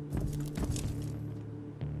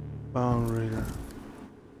 Bound Raider.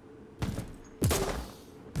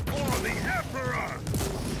 For the Emperor!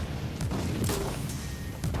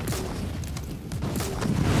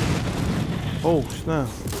 Oh snap!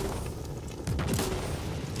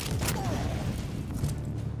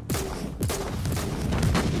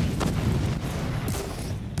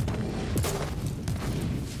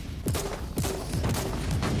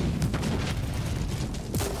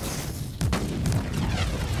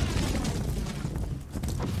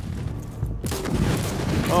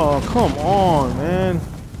 Oh, come on, man.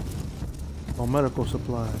 Oh, medical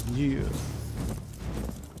supplies. Yeah.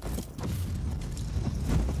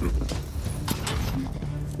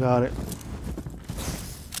 Got it.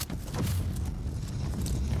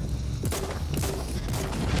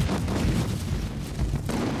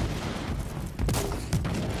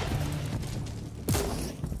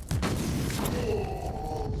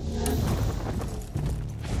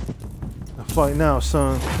 Fight now,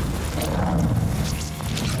 son.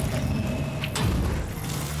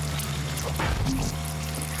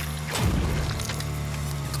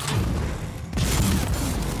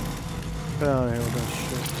 Get out of here with that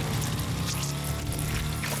shit.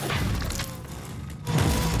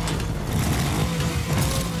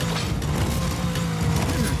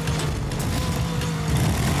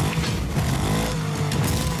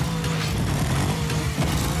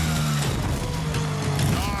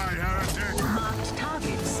 Marked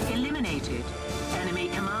targets eliminated. Enemy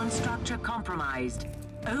command structure compromised.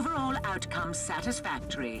 Overall outcome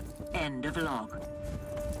satisfactory. End of log.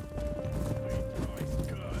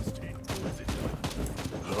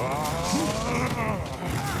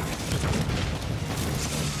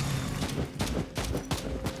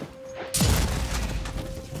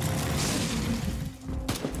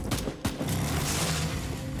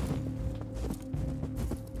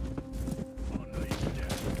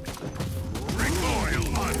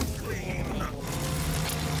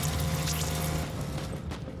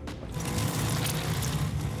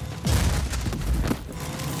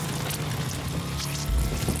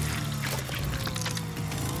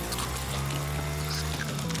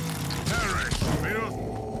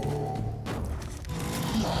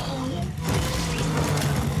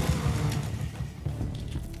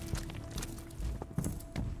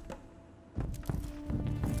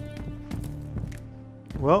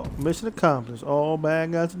 Well, mission accomplished. All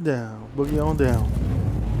bad guys are down. Boogie on down.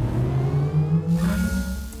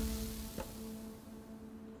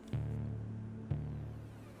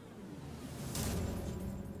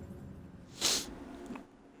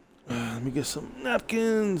 Let me get some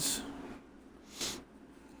napkins.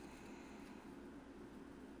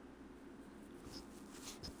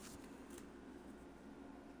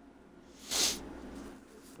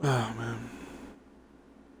 Oh, man.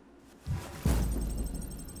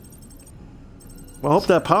 Well, I hope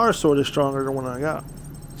that power sword is stronger than what I got.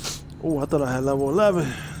 Oh, I thought I had level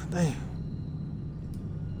 11. Damn.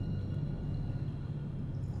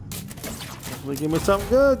 Hopefully give me something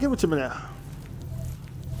good. Give it to me now.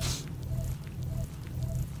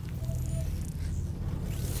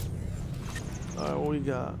 Alright, what we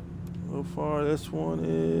got? So far, this one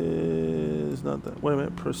is not that. Wait a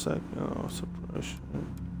minute, per second. Oh, suppression.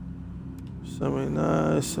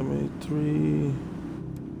 79, 73.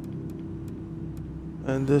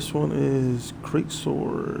 And this one is Creek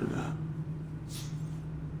Sword.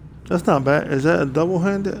 That's not bad. Is that a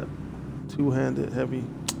double-handed? Two-handed, heavy.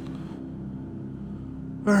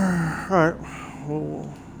 Alright.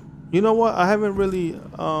 Well, you know what? I haven't really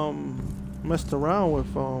messed around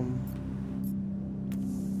with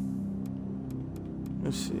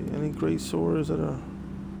let's see, any great swords that are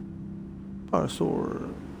power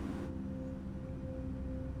sword.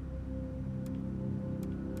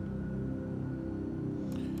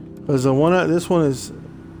 Because the one, this one is,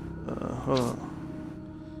 hold on,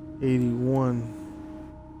 81.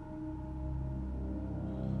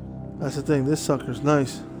 That's the thing. This sucker's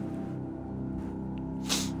nice.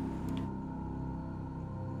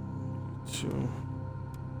 Sure.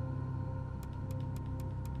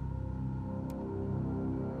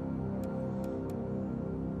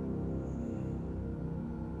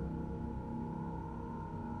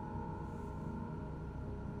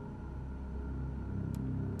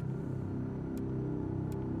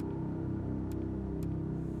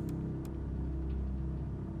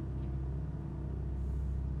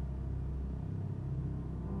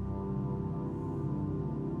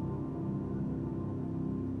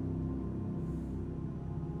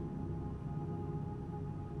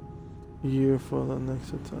 Year for the next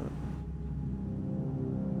attack.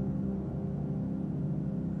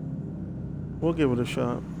 We'll give it a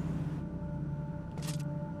shot.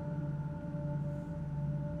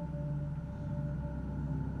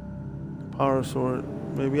 Power sword.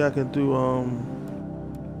 Maybe I can do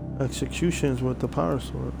executions with the power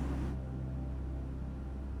sword.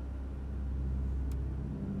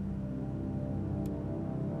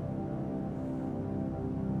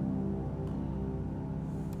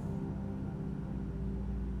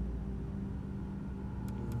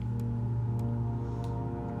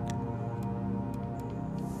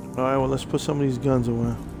 Alright, well, let's put some of these guns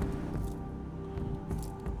away.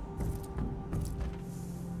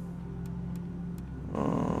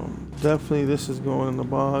 Definitely this is going in the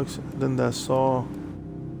box. Then that saw.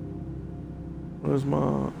 Where's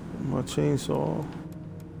my chainsaw?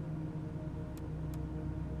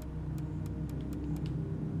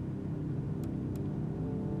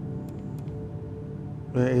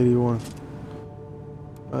 Yeah, 81.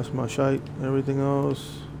 That's my shite. Everything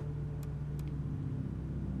else,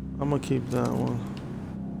 I'm gonna keep that one.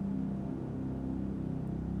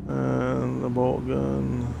 Thunderbolt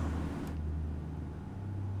gun.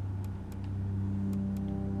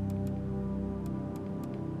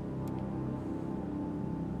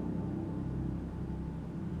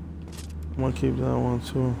 I'm gonna keep that one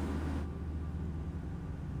too.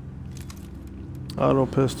 Auto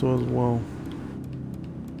pistol as well.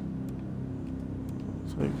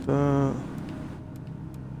 Take that.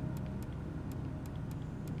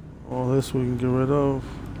 All this we can get rid of.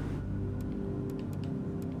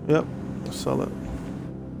 Yep, sell it.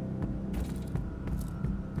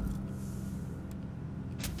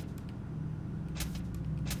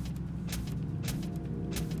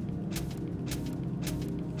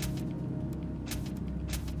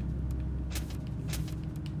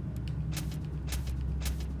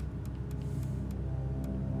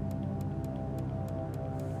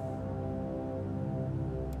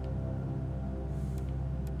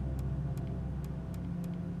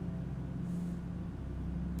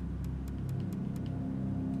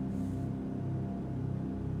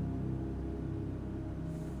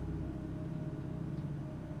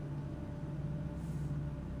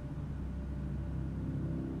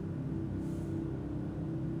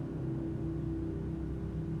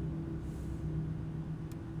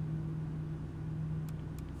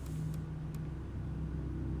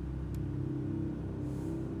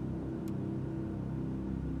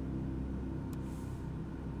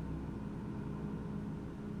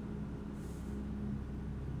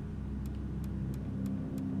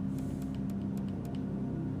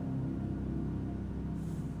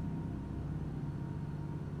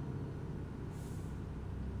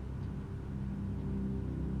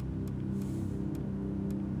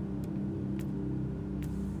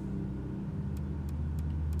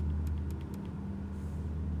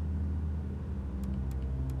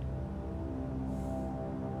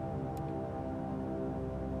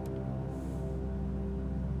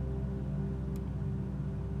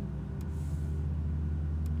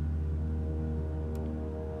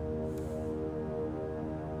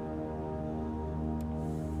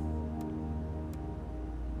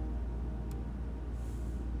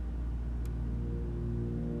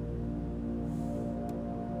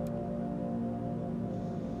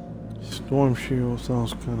 Storm shield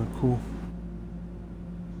sounds kind of cool.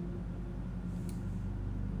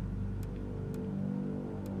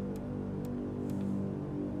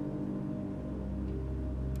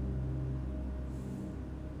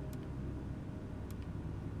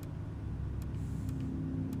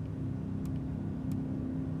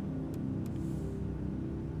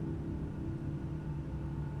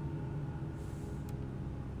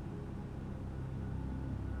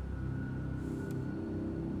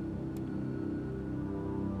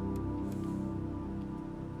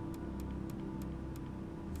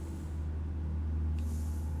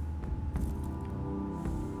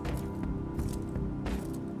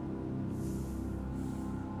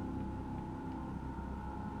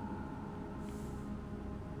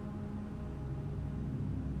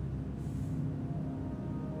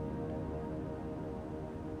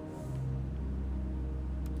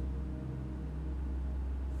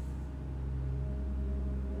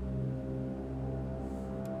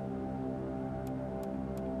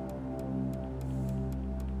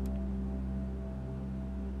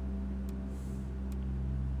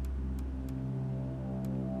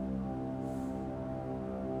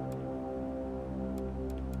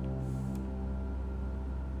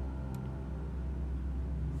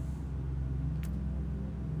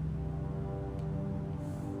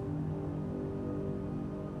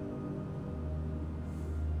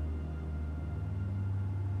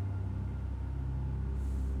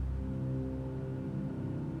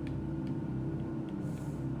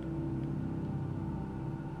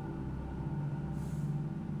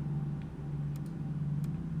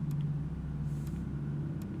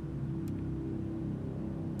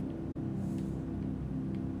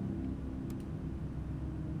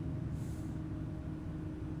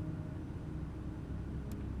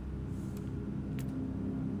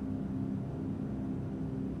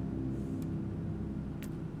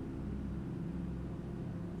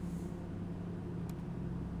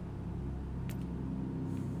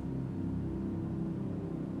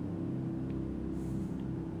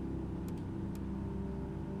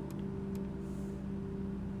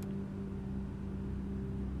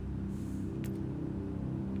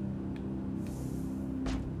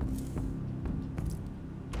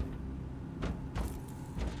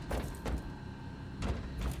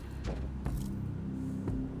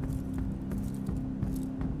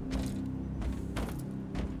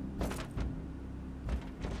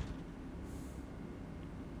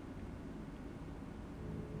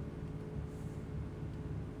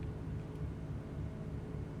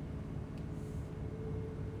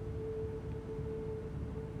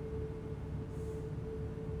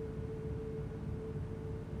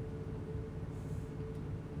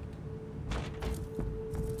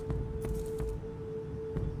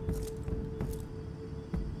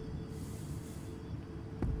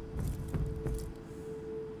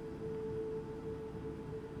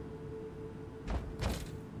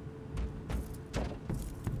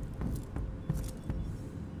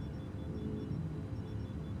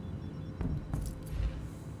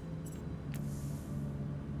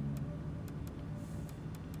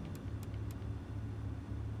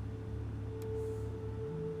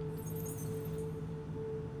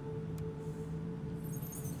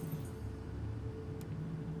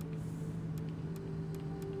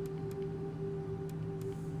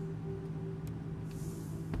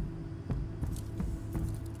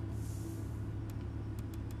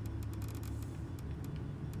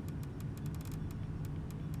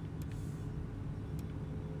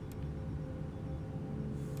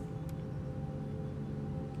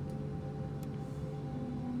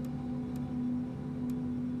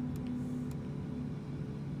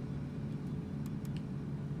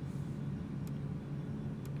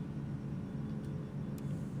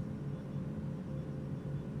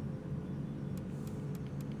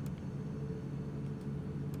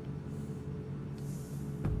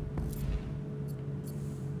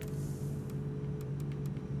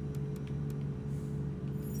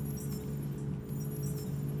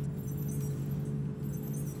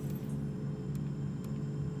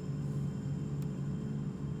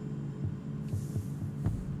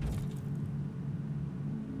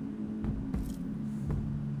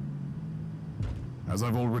 As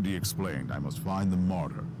I've already explained, I must find the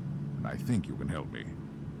martyr, and I think you can help me.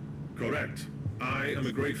 Correct. I am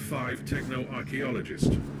a Grade 5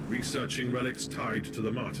 techno-archaeologist, researching relics tied to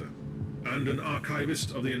the martyr, and an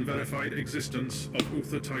archivist of the unverified existence of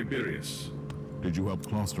Uther Tiberius. Did you help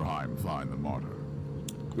Klosterheim find the martyr?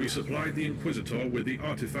 We supplied the Inquisitor with the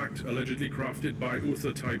artifact allegedly crafted by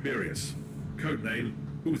Uther Tiberius, codename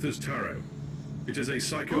Uther's Tarot. It is a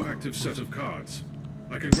psychoactive set of cards.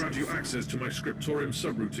 I can grant you access to my scriptorium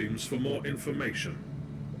subroutines for more information.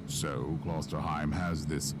 So, Klosterheim has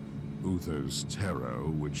this Uther's Tarot,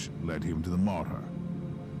 which led him to the martyr.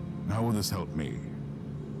 How will this help me?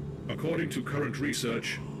 According to current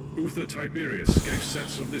research, Uther Tiberius gave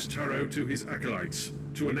sets of this tarot to his acolytes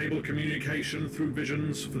to enable communication through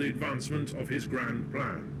visions for the advancement of his grand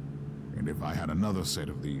plan. And if I had another set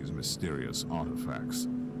of these mysterious artifacts,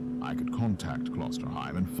 I could contact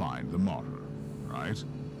Klosterheim and find the martyr, right?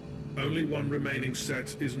 Only one remaining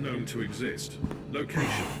set is known to exist.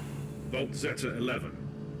 Location: Vault Zeta 11.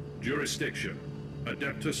 Jurisdiction: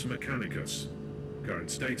 Adeptus Mechanicus.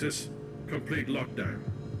 Current status: complete lockdown.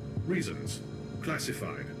 Reasons: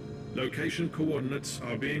 classified. Location coordinates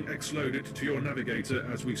are being exloaded to your navigator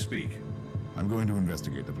as we speak. I'm going to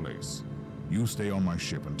investigate the place. You stay on my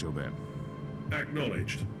ship until then.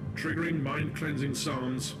 Acknowledged. Triggering mind-cleansing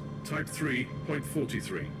psalms, Type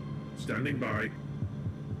 3.43. Standing by.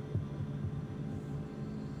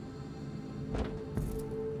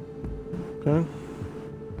 Okay.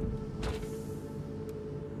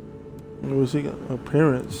 What was he got?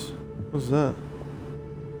 Appearance. What's that?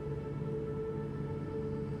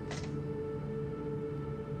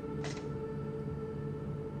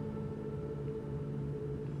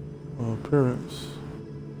 Appearance.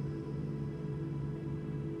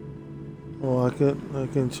 Oh, I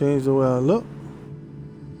can change the way I look.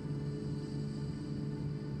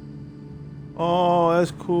 Oh,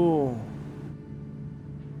 that's cool.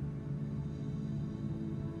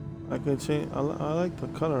 I can change. I like the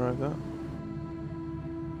color I got.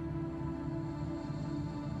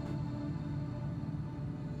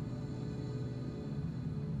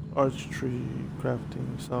 Archery,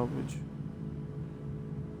 crafting, salvage.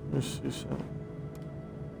 Let's see something.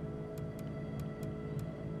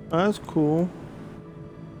 That's cool.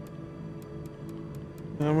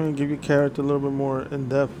 I'm gonna give your character a little bit more in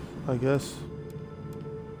depth, I guess.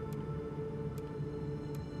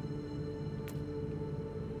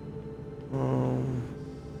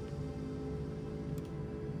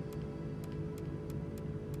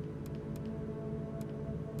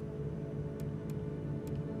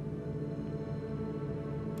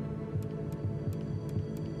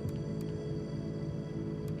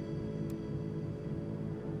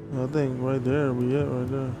 I think right there we it right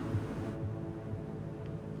there.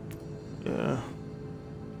 Yeah.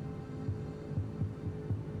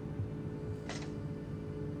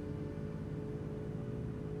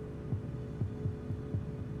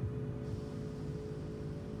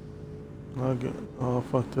 Oh, I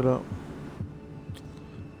fucked it up.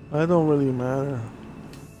 It don't really matter.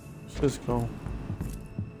 Let's just go.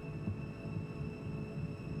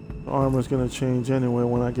 The armor's gonna change anyway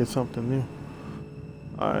when I get something new.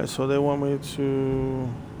 Alright, so they want me to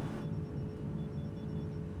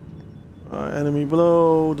enemy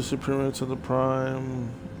below, disappearance of the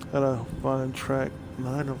prime. Gotta find track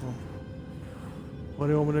 9 of them. Where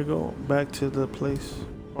do you want me to go? Back to the place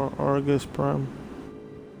or Argus Prime.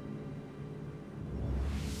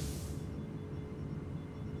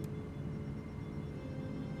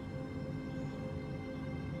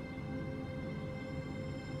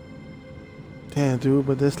 Damn, dude,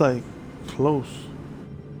 but that's like close.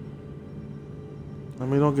 I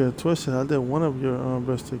mean, don't get it twisted. I did one of your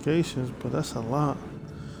investigations, but that's a lot.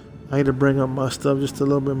 I need to bring up my stuff just a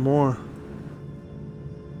little bit more.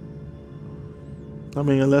 I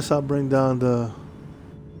mean, unless I bring down the...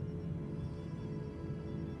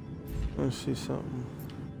 Let's see something.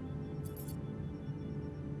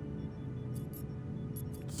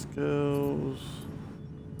 Skills.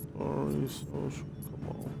 Story, social. Come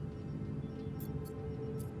on.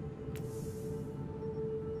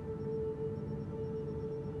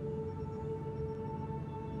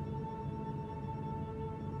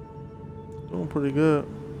 Doing pretty good.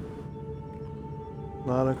 A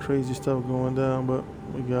lot of crazy stuff going down, but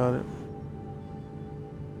we got it.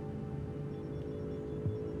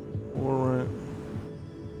 Warrant.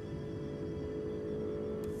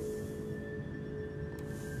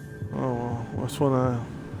 Oh, well, what's one I...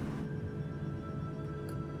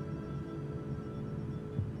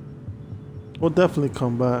 We'll definitely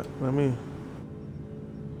come back. I mean,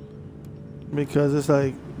 because it's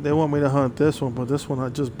like they want me to hunt this one, but this one I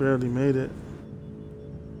just barely made it.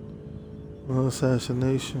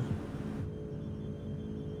 Assassination.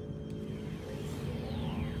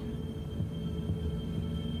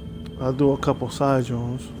 I'll do a couple side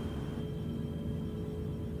drones.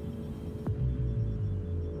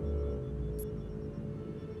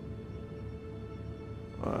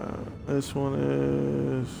 This one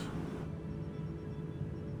is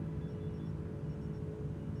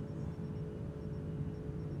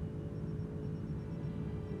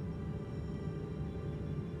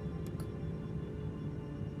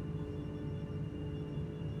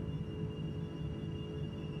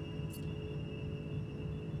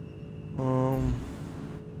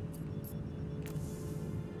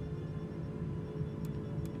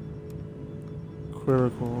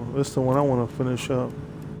critical. This is the one I want to finish up.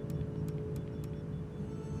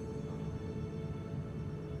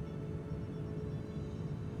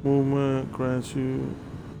 Movement grants you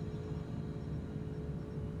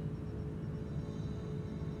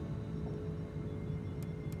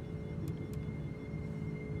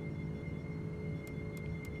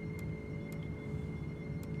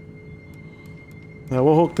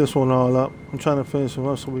we'll hook this one all up. I'm trying to finish him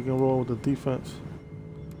up so we can roll with the defense.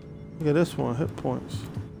 Look at this one, hit points.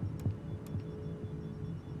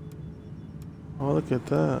 Oh, look at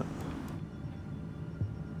that.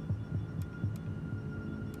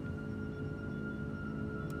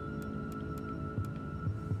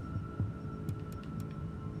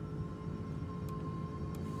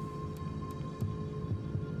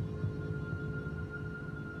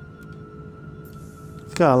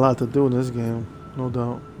 It's got a lot to do in this game, no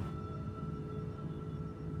doubt.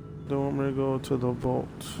 Don't want me to go to the vault.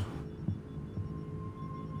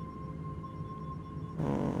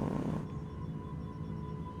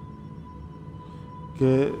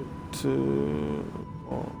 Get to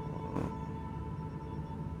vault.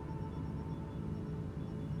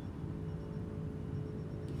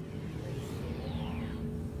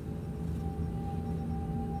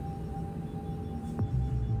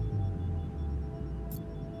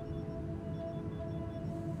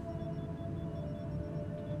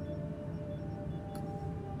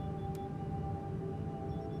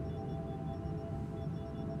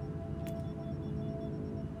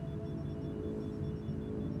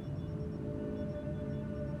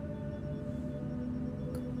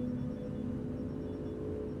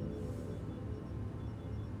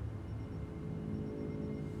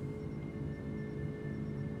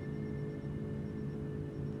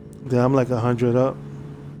 Yeah, I'm like 100 up.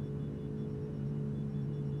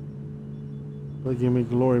 They give me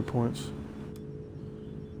glory points.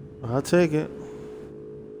 I'll take it.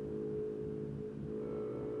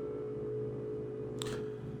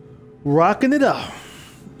 Rocking it up.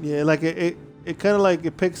 Yeah, like it kind of like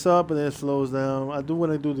it picks up and then it slows down. I do when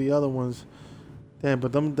I do the other ones. Damn,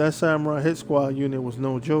 but that Samurai Hit Squad unit was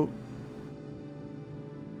no joke.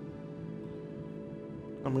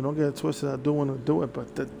 I mean, don't get it twisted. I do want to do it,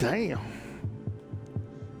 but damn.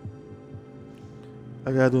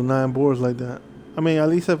 I gotta do 9 boards like that. I mean, at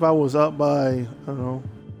least if I was up by, I don't know.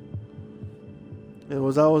 I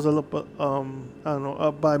was a little, I don't know,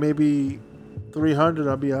 up by maybe 300,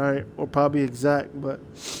 I'd be alright, or probably exact, but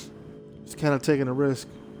it's kind of taking a risk.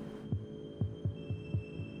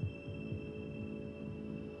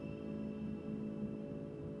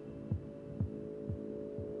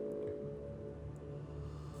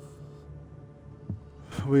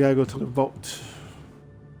 We gotta go to the vault.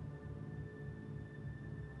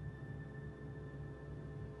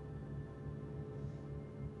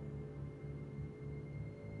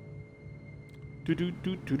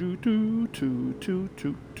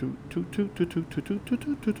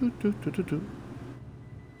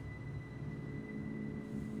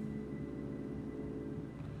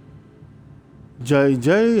 Jai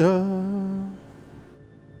Jaya.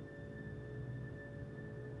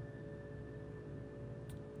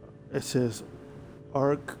 It says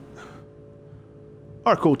Arcotech.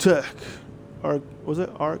 Was it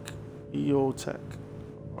Archeotech?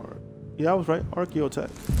 Yeah, I was right. Archeotech.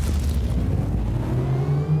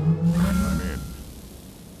 I'm in.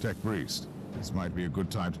 Tech Priest, this might be a good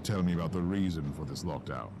time to tell me about the reason for this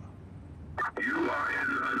lockdown. You are in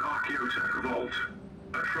an Archeotech vault.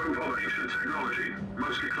 A trove of ancient technology,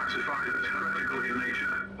 mostly classified as heretical in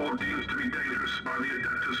nature, or deemed to be dangerous by the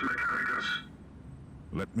Adeptus Mechanicus.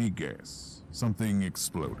 Let me guess. Something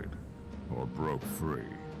exploded. Or broke free.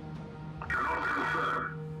 Cannot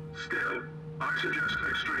confirm. Still, I suggest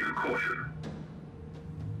extreme caution.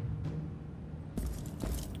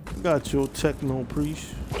 Got your techno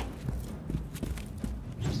priest.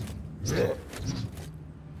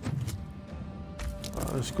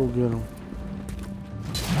 Let's go get him.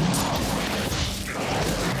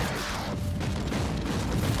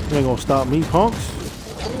 You ain't gonna stop me, punks.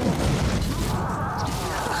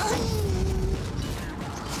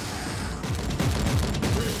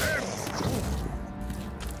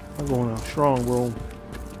 I'm going out strong, bro.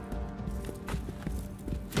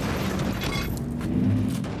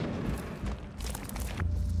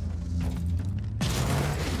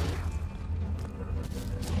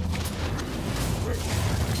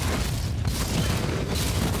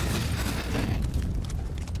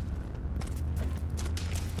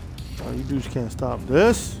 Oh, you dudes can't stop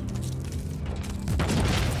this.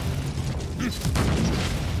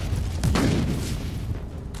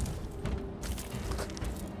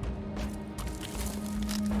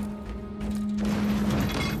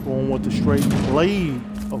 Going with the straight blade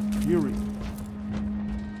of fury.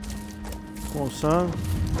 Come on, son.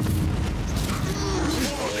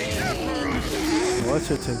 Oh, that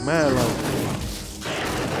shit take mad long.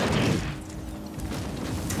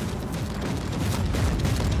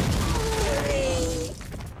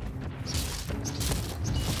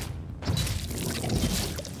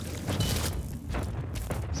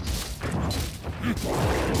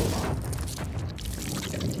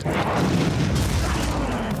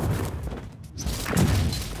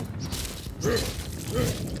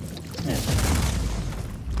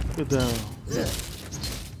 Get down.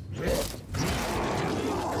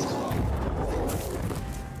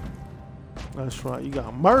 That's right, you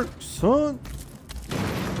got Merc, son.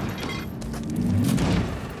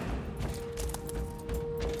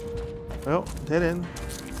 Well, dead end.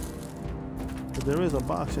 But there is a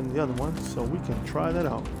box in the other one, so we can try that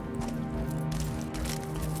out.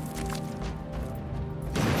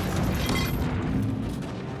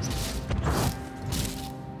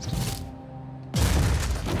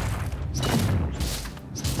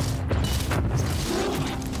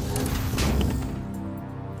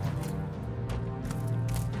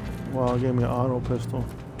 Wow, it gave me an auto pistol.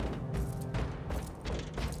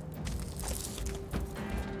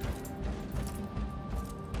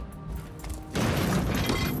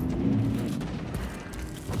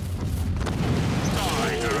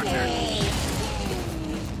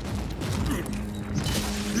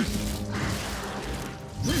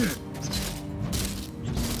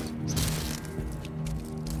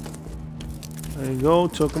 There you go,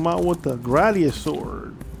 took him out with the Gradius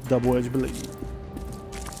sword, double-edged blade.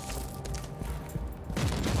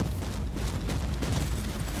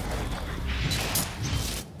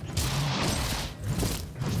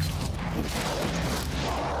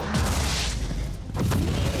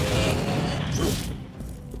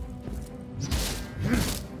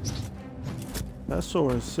 That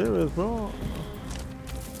sword is serious, bro.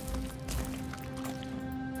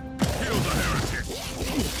 Kill the heretic.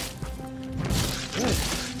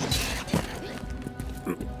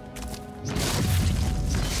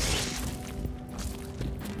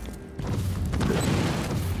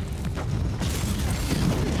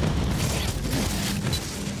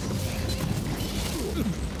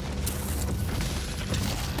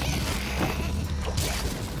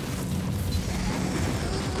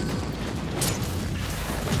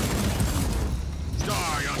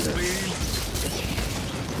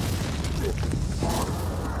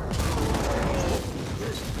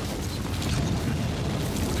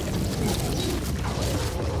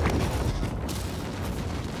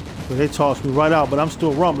 They tossed me right out, but I'm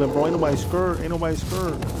still rumbling, bro. Ain't nobody scared. Ain't nobody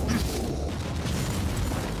scared.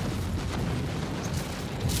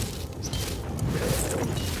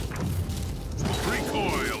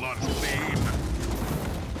 Recoil on theme.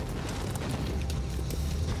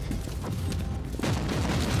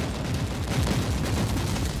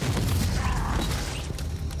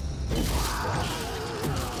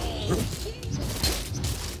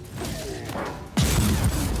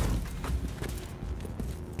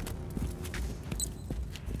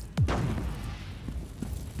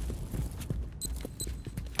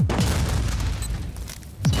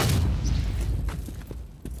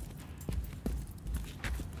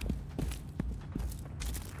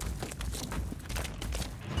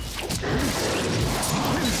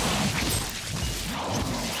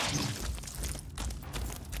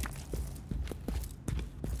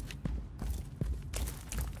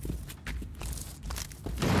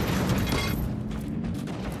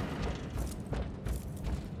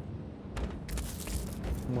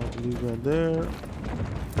 I'm going to leave that there.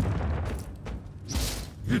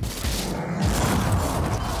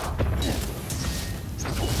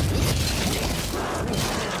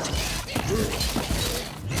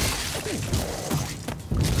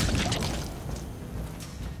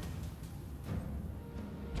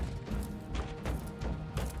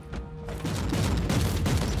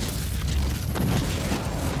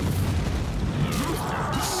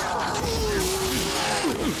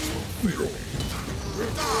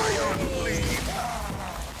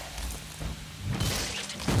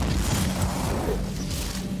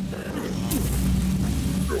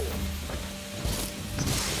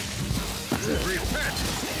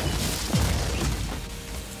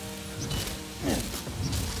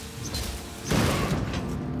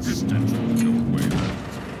 stench will kill away that.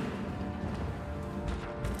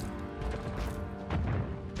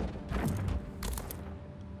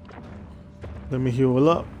 Let me heal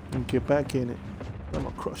up and get back in it. I'm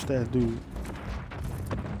gonna crush that dude.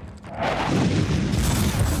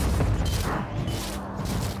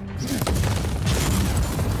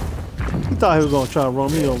 He thought he was gonna try to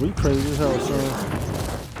run me over. He crazy as hell,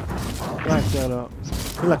 son. Back that up.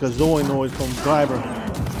 He's like a Zoe noise from Driver.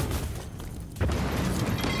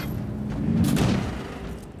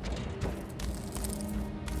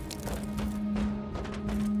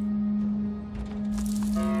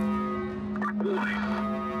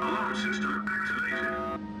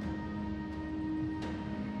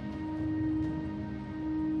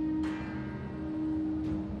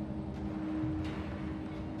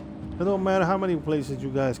 It don't matter how many places you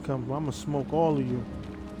guys come from. I'm gonna smoke all of you.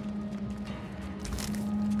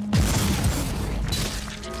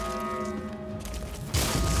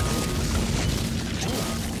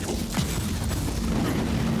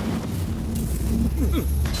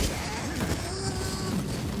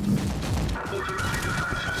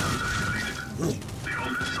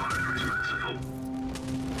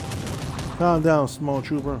 Calm down, small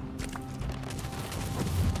trooper.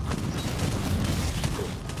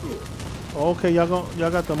 Okay, y'all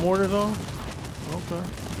got the mortars on? Okay.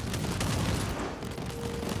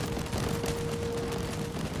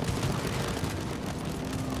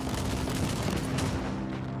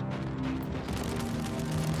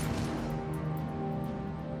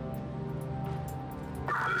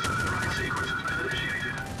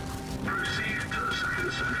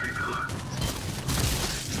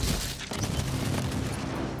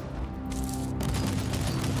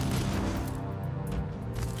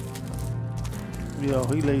 Yo,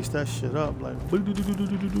 he laced that shit up like.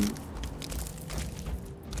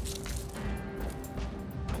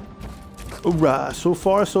 Alright, so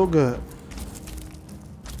far so good.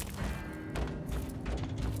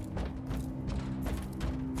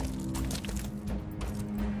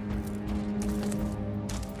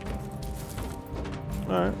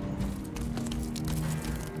 Alright.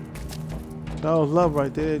 That was love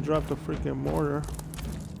right there. They dropped the freaking mortar.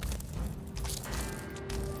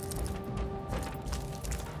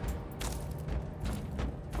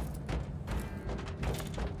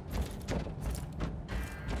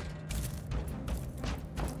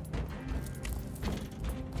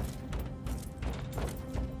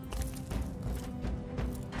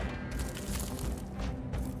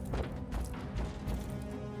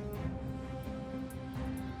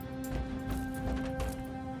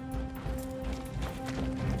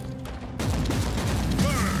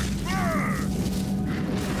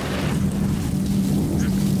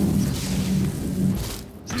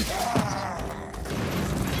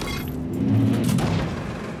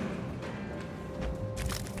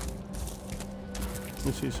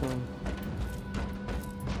 Let's see some.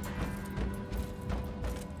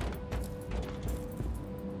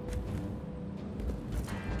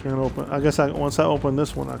 Can't open. I guess once I open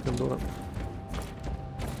this one, I can do it.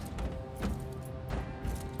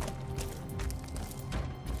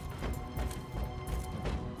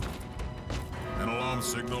 An alarm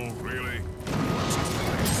signal, really?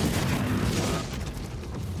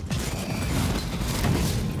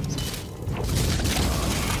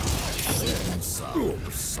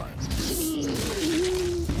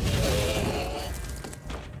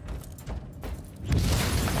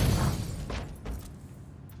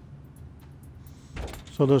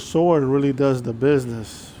 So the sword really does the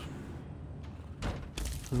business.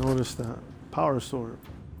 Notice that. Power sword.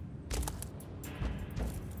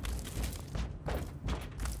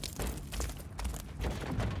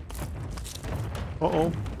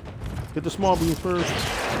 Uh-oh. Get the small beam first.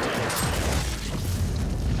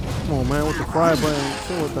 Come on, man, with the fry button.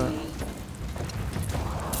 Chill with that.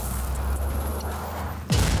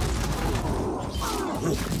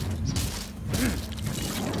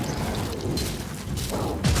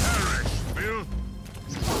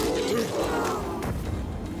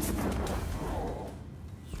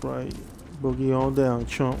 That's right. Boogie on down,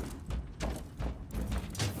 chump.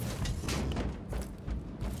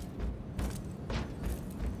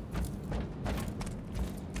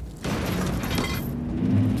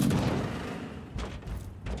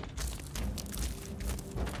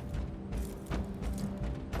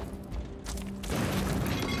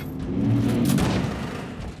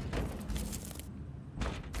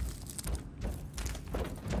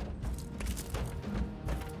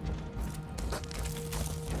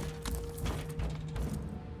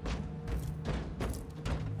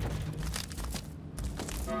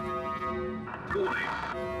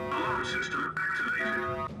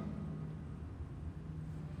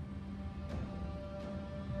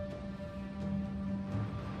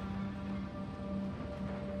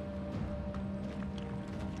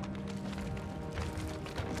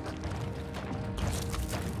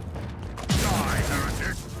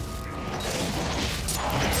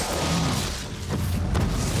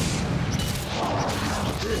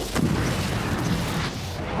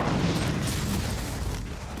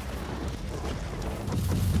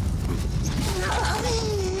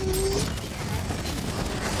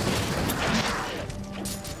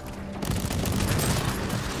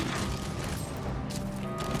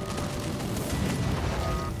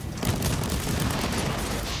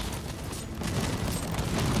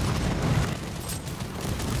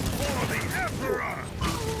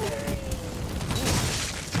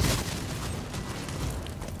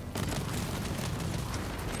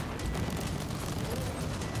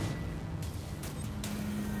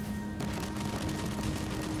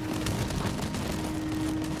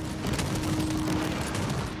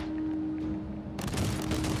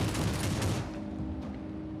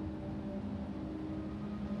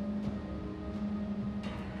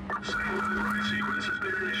 Second override sequence has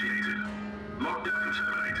been initiated. Lockdown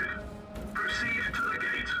terminated. Proceed to the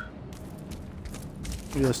gate.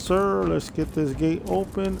 Yes, sir. Let's get this gate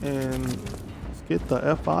open and let's get the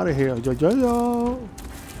F out of here. Yo.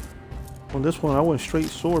 On this one, I went straight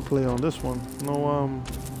sword play on this one. No,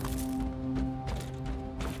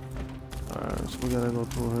 alright, so we gotta go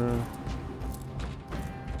through here.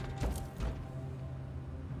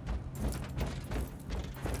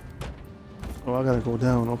 Oh, I gotta go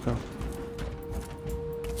down, okay.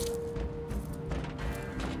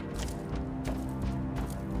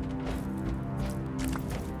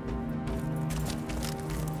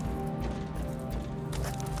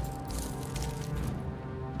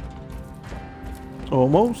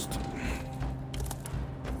 Almost.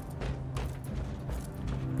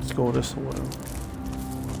 Let's go this way.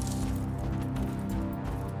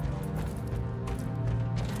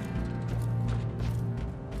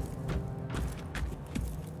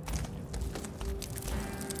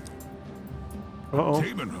 Uh-oh.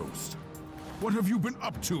 Demon host, what have you been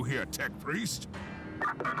up to here, Tech Priest?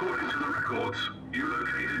 According to the records, you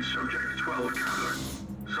located Subject 12 Captain.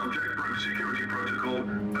 Subject broke security protocol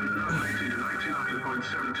and annihilated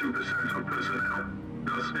 99.72% of personnel,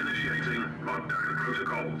 thus initiating lockdown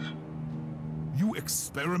protocols. You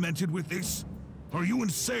experimented with this? Are you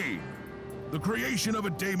insane? The creation of a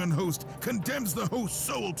daemon host condemns the host's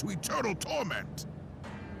soul to eternal torment.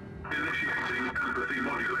 Initiating empathy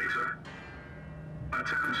modulator.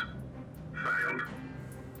 Attempt failed.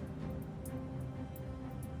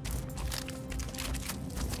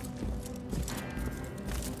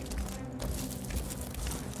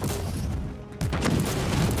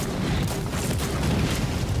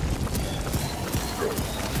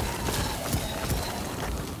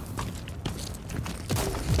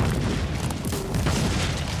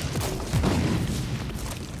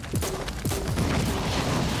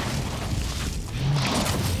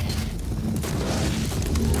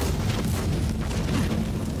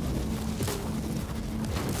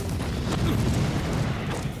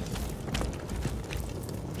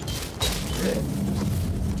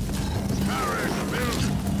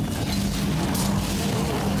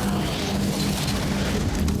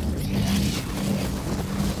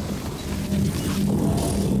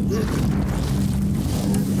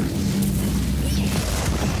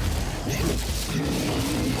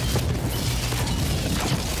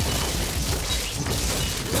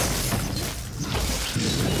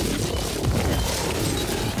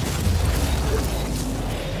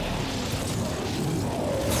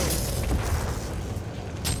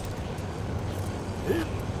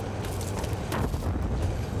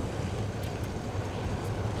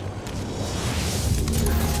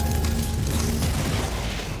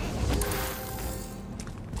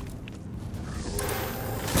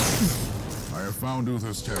 Found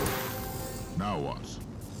Uther's terror. Now what?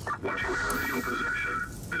 What you have in your possession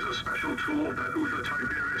is a special tool that Uther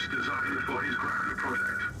Tiberius designed for his grand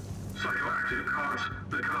project. Psychoactive cards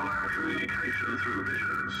that can allow communication through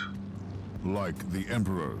visions. Like the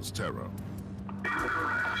Emperor's tarot.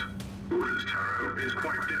 Incorrect. Uther's tarot is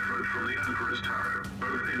quite different from the Emperor's tarot,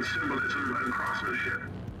 both in symbolism and craftsmanship.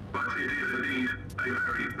 But it is indeed a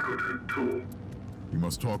very potent tool. You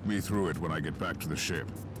must talk me through it when I get back to the ship.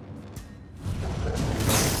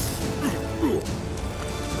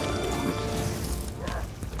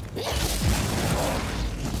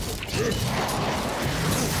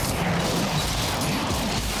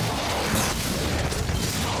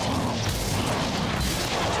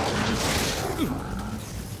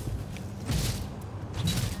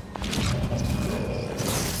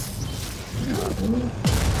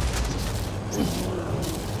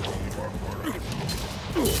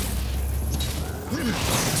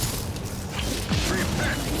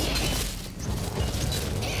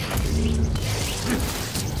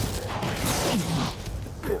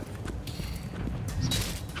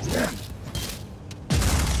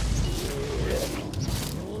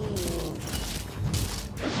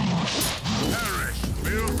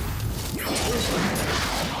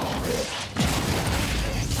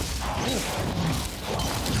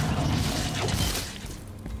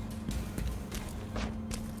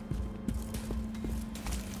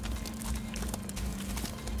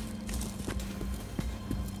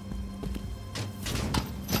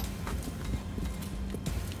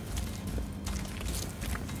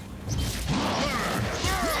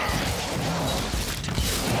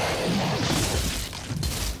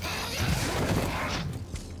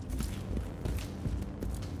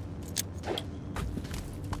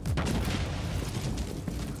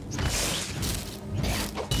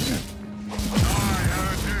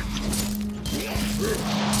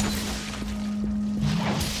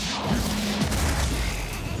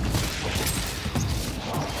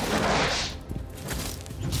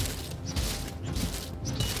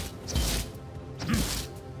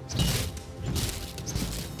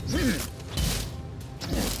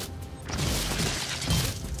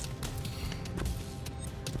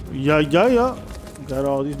 Yeah. Got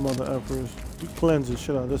all these mother effers. We cleanse the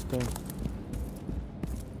shit out of this thing.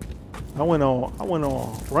 I went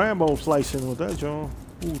on Rambo slicing with that, John.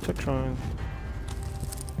 Ooh, Tektron.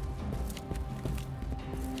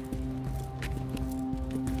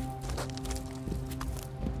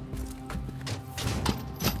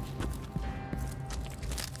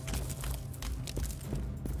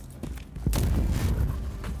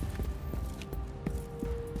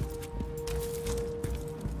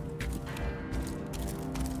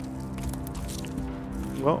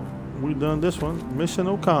 Well, we done this one. Mission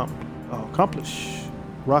accomplished.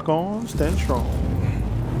 Rock on, stand strong.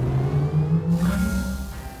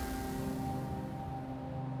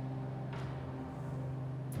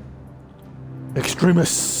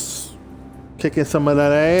 Extremists. Kicking some of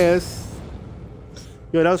that ass.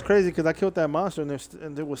 Yo, that was crazy because I killed that monster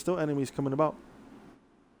and there was still enemies coming about.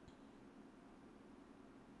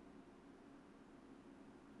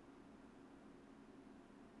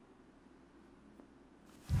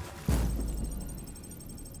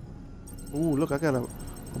 Ooh, look, I got a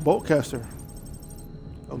bolt caster.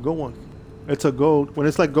 A good one. It's a gold. When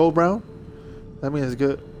it's like gold brown, that means it's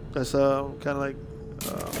good. That's kind of like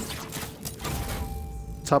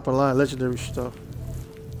top of the line legendary stuff.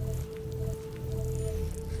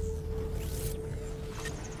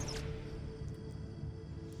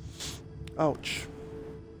 Ouch.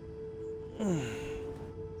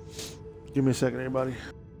 Give me a second, everybody.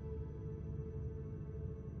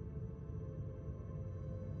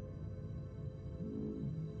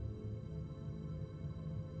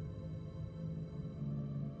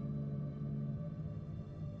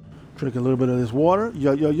 Drink a little bit of this water.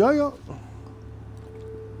 Yeah.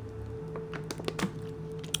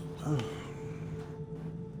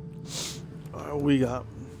 Alright, we got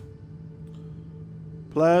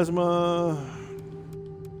plasma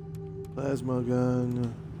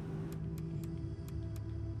gun,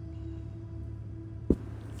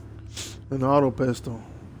 an auto pistol.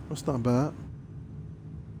 That's not bad.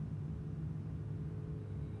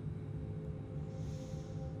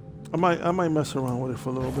 I might mess around with it for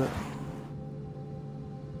a little bit.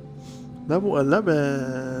 Level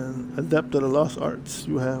 11, Adept of the Lost Arts.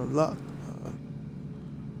 You have unlocked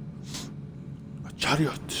a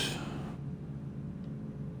chariot.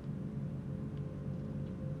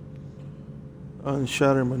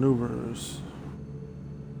 Unshattered maneuvers.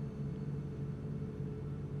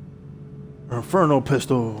 Inferno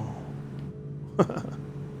pistol.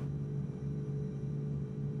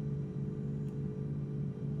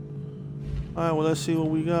 Alright, well, let's see what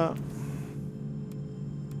we got.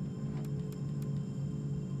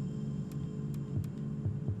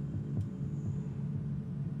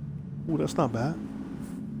 Ooh, that's not bad.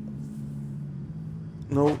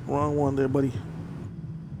 Nope, wrong one there, buddy.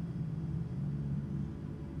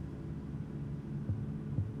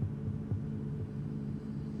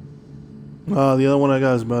 The other one I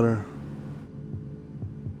got is better.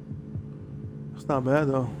 It's not bad,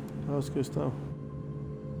 though. That was good stuff.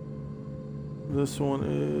 This one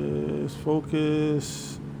is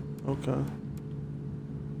focus. Okay.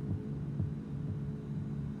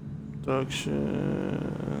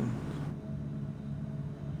 Production.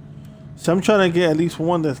 So I'm trying to get at least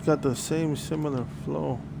one that's got the same similar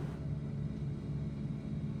flow.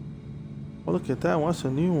 Oh, look at that one. That's a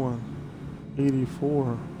new one.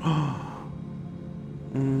 84.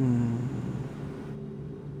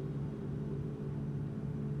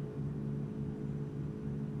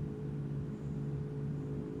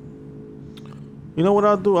 You know what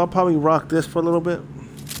I'll do? I'll probably rock this for a little bit.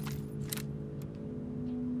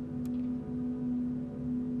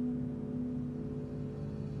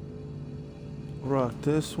 Rock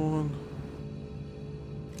this one.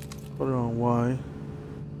 Put it on Y.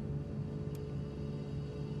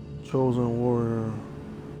 Chosen Warrior.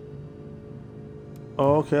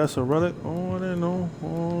 Oh, okay, that's a relic. Oh, I didn't know.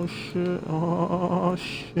 Oh, shit. Oh,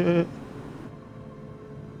 shit.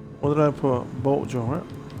 What did I put? Bolt joint, right?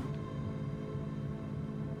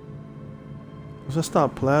 That's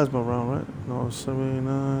not plasma round, right? No,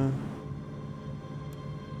 79.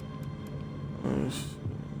 Nice.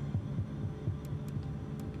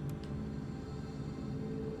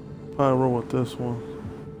 Probably roll with this one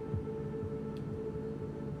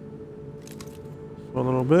for a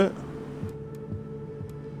little bit.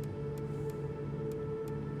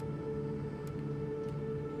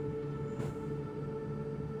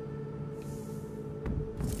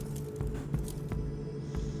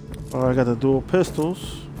 Alright, I got the dual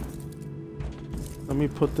pistols. Let me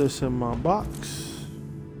put this in my box.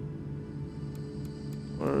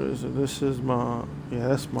 Where is it? This is my, yeah,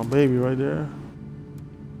 that's my baby right there.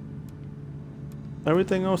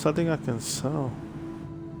 Everything else I think I can sell.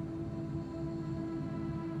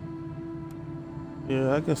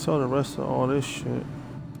 Yeah, I can sell the rest of all this shit.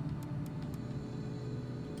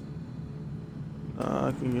 Nah,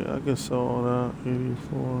 I can sell all that.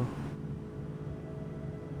 84.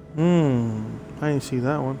 I didn't see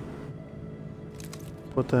that one.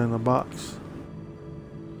 Put that in the box.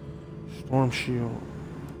 Storm shield.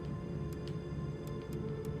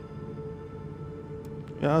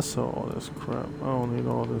 Yeah, I saw all this crap. I don't need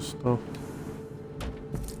all this stuff.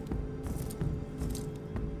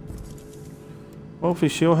 Hopefully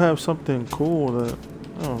she'll have something cool that,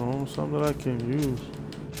 I don't know, something that I can use.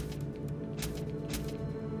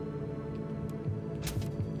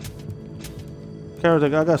 Character,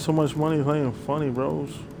 I got so much money playing funny,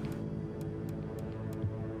 bros.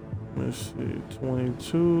 Let me see,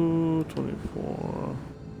 22, 24.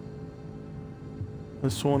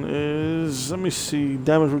 This one is, let me see,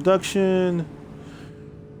 damage reduction.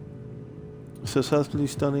 Successfully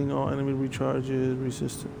stunning all enemy recharges,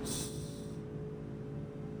 resistance.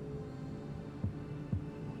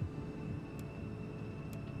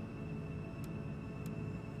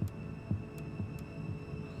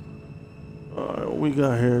 Alright, what we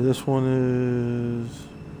got here? This one is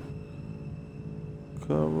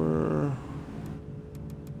cover.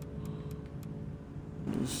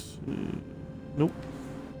 Let's see. Nope.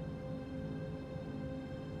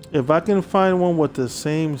 If I can find one with the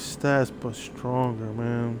same stats but stronger,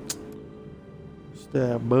 man. It's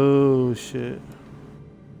that bullshit.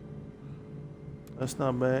 That's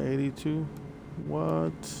not bad. 82.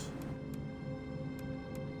 What?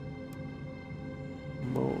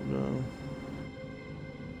 Bolt gun.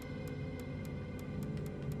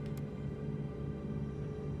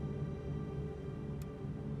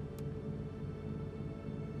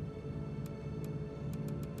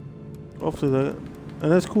 Hopefully that,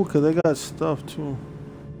 and that's cool because they got stuff too.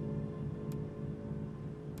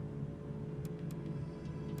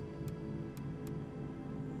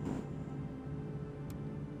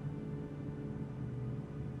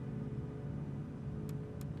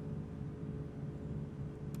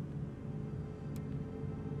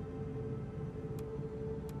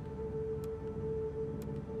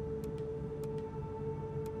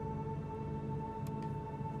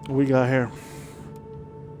 What we got here?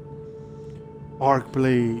 Arc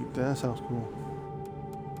blade, that sounds cool.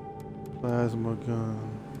 Plasma gun.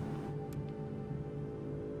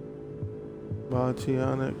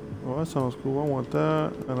 Biotionic. Oh, that sounds cool. I want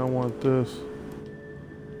that, and I want this.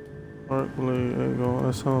 Arc blade, there you go.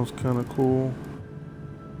 That sounds kind of cool.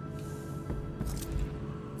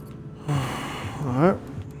 Alright.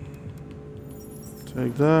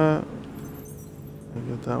 Take that. And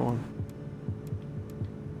get that one.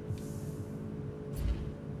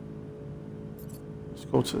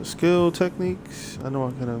 Go to the skill techniques. I know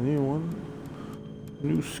I got a new one.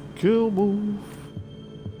 New skill move.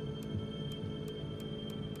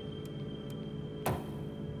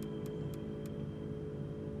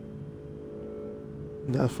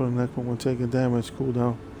 That's for the next one when taking damage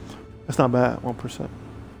cooldown. That's not bad, 1%.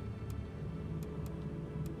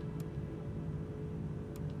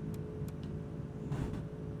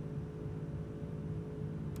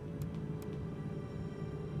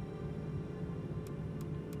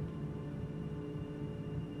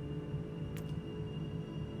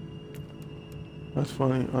 That's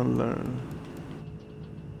funny, unlearn.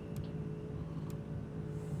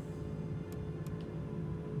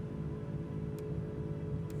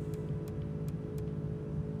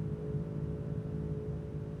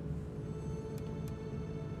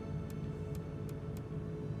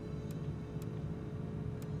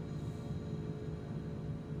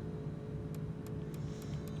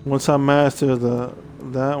 Once I master that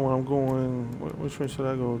one, I'm going, which way should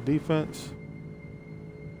I go? Defense?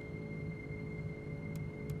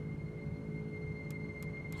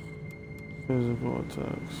 Physical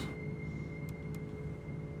attacks.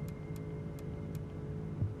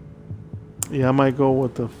 Yeah, I might go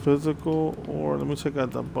with the physical, or let me check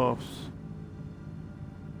out the buffs.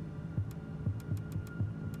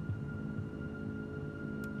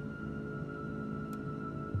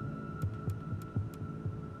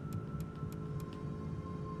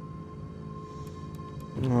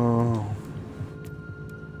 Oh.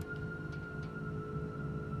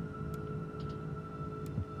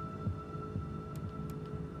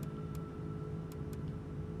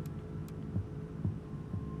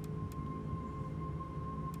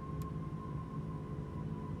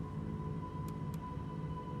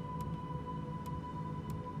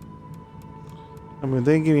 I mean, if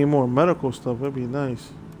they give me more medical stuff, that'd be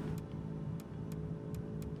nice.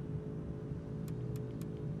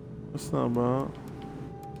 That's not bad.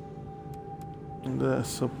 that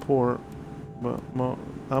support, but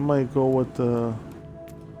I might go with the.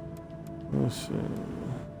 Let's see.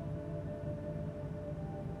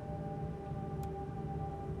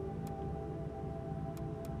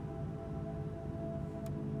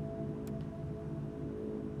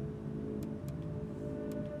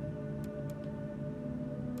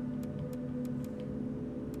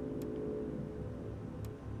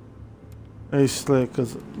 It's slick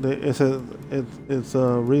because it's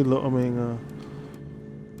reload. I mean,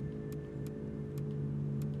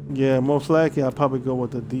 yeah, most likely I'll probably go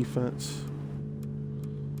with the defense.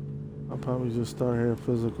 I'll probably just start here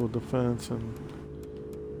physical defense and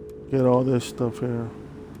get all this stuff here.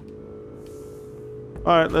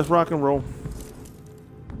 All right, let's rock and roll.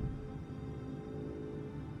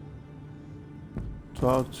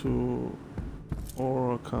 Talk to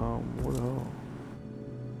Oracom. What the hell?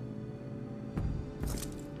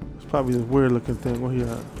 Probably this weird looking thing. What he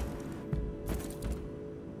at?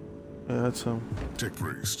 Yeah, that's him. Tech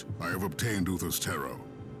Priest, I have obtained Uther's tarot.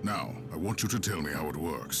 Now, I want you to tell me how it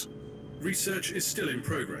works. Research is still in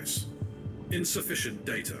progress. Insufficient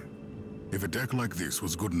data. If a deck like this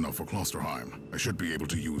was good enough for Klosterheim, I should be able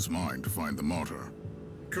to use mine to find the Martyr.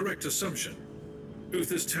 Correct assumption.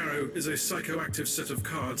 Uther's tarot is a psychoactive set of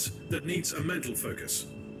cards that needs a mental focus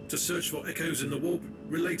to search for echoes in the warp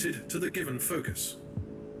related to the given focus.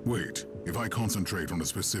 Wait, if I concentrate on a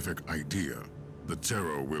specific idea, the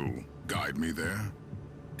tarot will guide me there?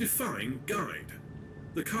 Define guide.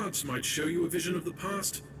 The cards might show you a vision of the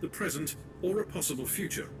past, the present, or a possible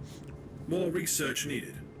future. More research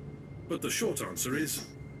needed. But the short answer is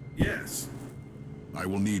yes. I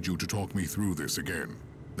will need you to talk me through this again.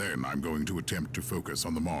 Then I'm going to attempt to focus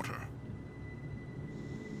on the Martyr.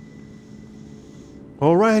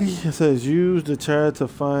 Alrighty, it says use the tarot to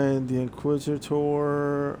find the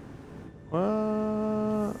Inquisitor.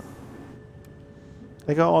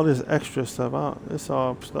 They got all this extra stuff out. This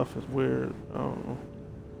all stuff is weird. I don't know.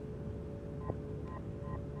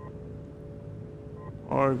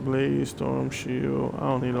 Arc Blaze, Storm Shield. I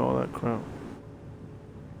don't need all that crap.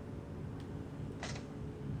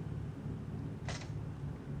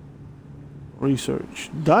 Research.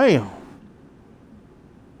 Damn.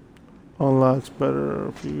 Unlocks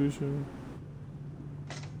better fusion.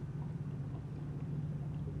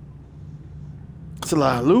 It's a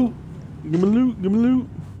lot of loot. Give me loot. Give me loot.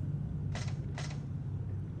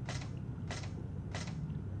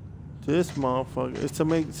 This motherfucker. It's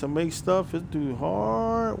to make stuff. It's too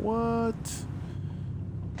hard. What?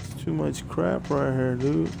 It's too much crap right here,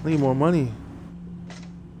 dude. I need more money.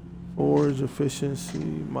 Forge efficiency,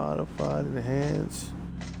 modified, enhanced,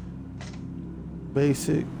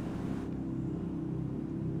 basic.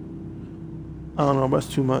 I don't know, but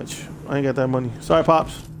that's too much. I ain't got that money. Sorry,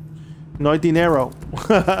 Pops. No dinero.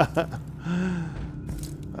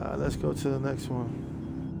 Let's go to the next one.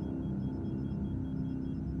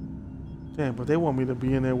 Damn, but they want me to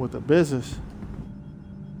be in there with the business.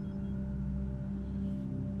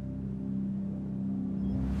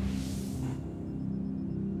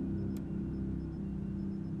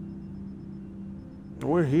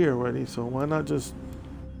 We're here already, so why not just...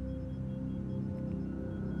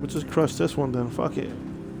 We'll just crush this one then. Fuck it.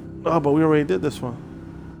 Oh, but we already did this one.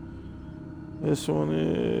 This one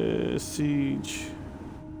is Siege.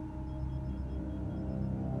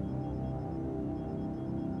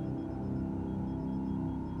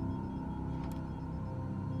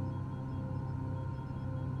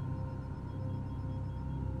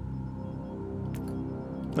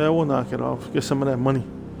 Yeah, we'll knock it off. Get some of that money.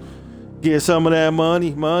 Get some of that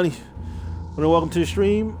money. Welcome to the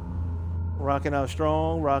stream. Rocking out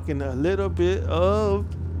strong, rocking a little bit of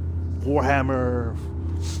Warhammer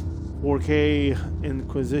 4K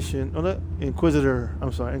Inquisition. Oh, no, Inquisitor.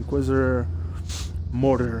 I'm sorry, Inquisitor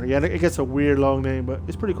Mortar. Yeah, it gets a weird long name, but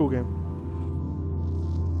it's a pretty cool game.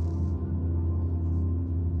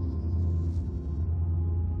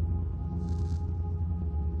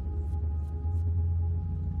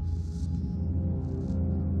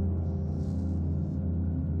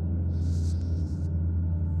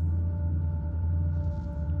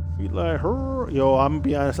 Like her, yo, I'm gonna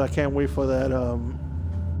be honest. I can't wait for that.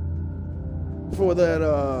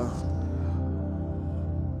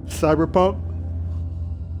 Cyberpunk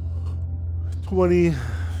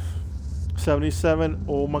 2077.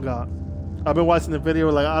 Oh my god, I've been watching the video.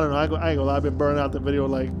 Like I don't know. I ain't gonna lie. I've been burning out the video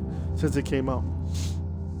like since it came out.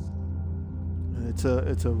 And it's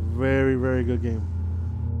a very, very good game.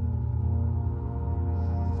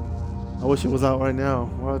 I wish it was out right now.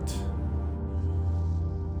 What?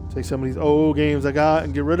 Take some of these old games I got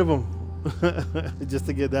and get rid of them just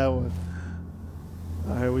to get that one.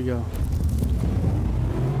 All right, here we go.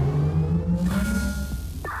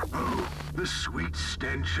 The sweet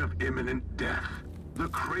stench of imminent death. The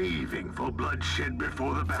craving for bloodshed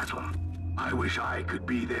before the battle. I wish I could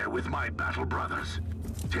be there with my battle brothers.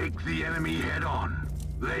 Take the enemy head on.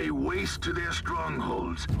 Lay waste to their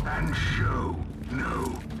strongholds and show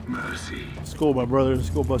no mercy. Let's go, my brother. Let's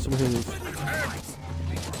go bust some heads.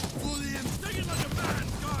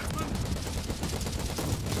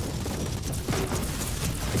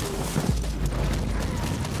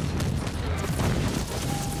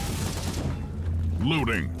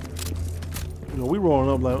 Loading. You know, we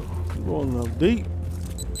rolling up deep.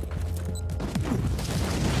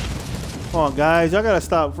 Come on, guys. Y'all gotta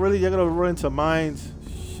stop. Really, y'all gotta run into mines.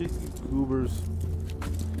 Shit, you goobers.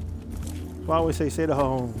 So I always say to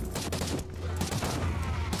home.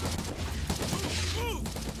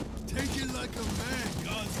 Take it like a man,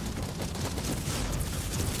 God.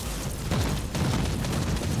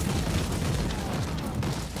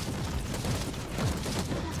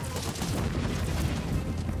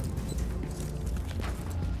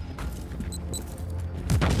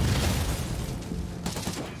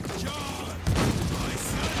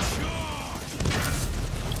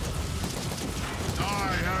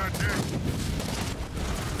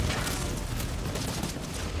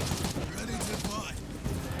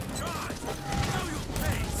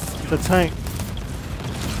 The tank.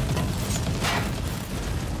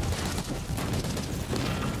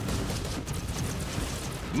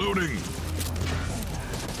 Loading.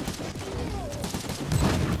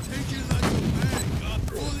 Take it like a man, God.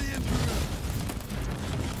 For the Emperor.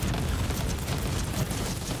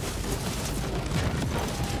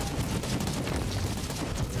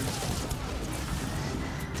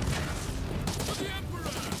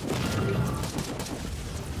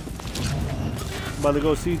 About to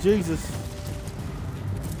go see Jesus.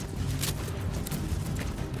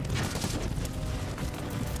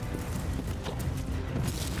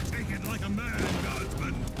 Take it like a man,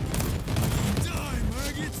 Guardsman. Die,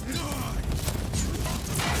 maggots, die!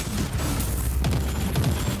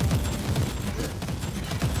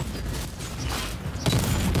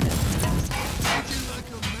 Take it like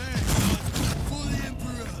a man, God. For the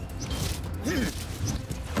Emperor.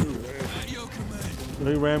 At your command.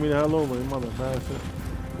 He ran me the hell over, mother bastard.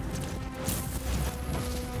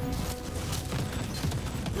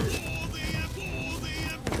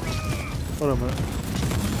 Hold on, man.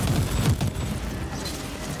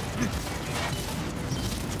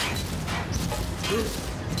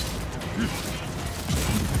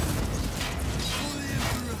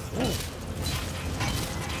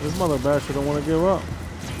 This mother bastard don't want to give up.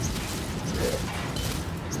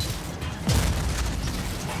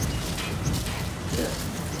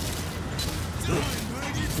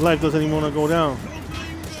 Life doesn't even want to go down.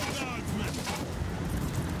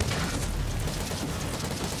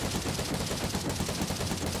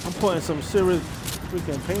 I'm putting some serious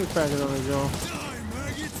freaking paint package on this, y'all.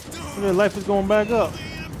 Look at life is going back up.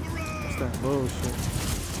 That's that bullshit.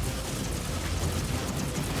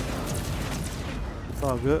 It's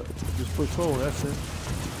all good. Just push forward, that's it.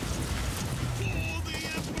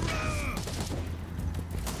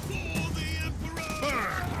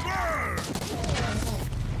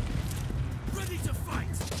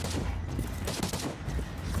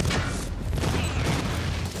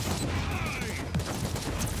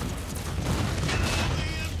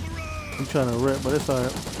 I'm trying to rip, but it's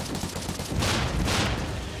alright.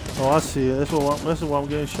 Oh, I see it. That's what I'm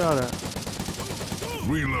getting shot at.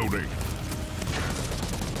 Reloading.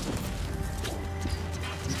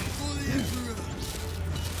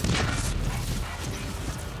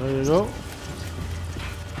 There you go.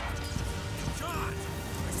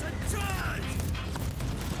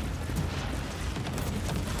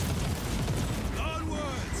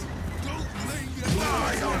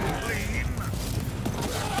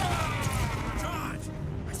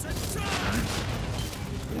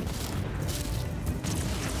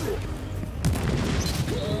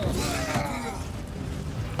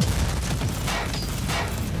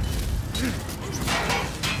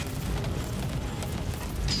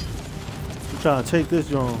 Trying to take this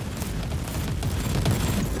joint.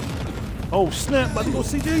 Oh snap! About to go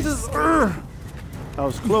see Jesus. That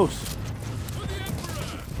was close.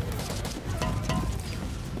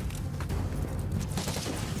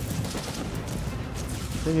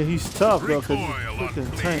 Thinking he's tough though, cause he's a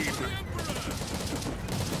freaking tank,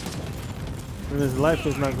 and his life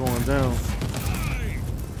is not going down.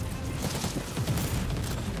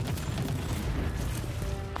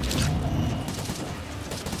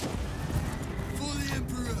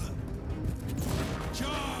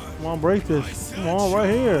 Come on, break this. Come on, right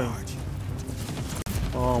here.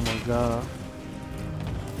 Oh my God.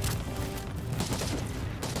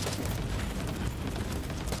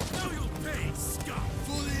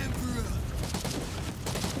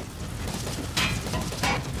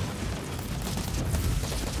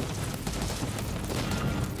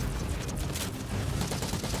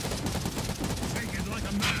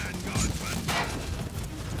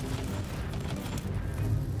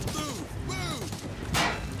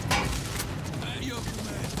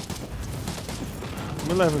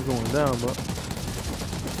 life is going down, but.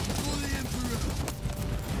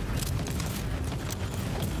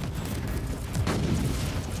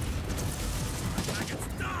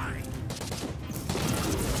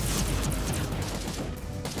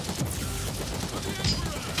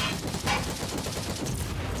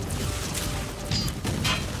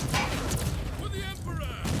 For the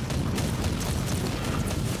Emperor.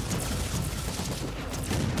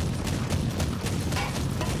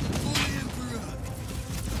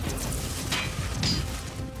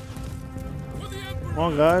 Come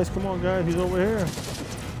on, guys. Come on, guys. He's over here.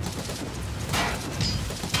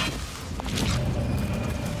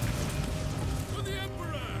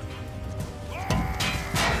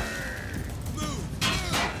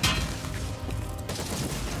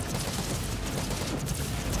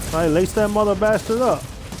 All right, lace that mother bastard up.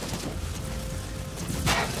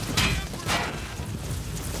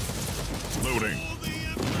 Loading.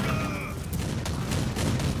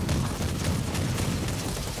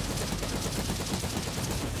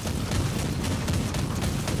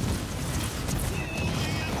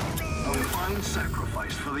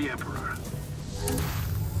 Sacrifice for the Emperor.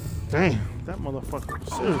 Damn, that motherfucker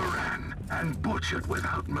was serious. Overran and butchered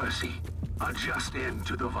without mercy. A just end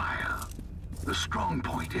to the vile. The strong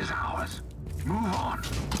point is ours. Move on.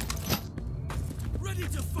 Ready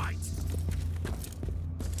to fight.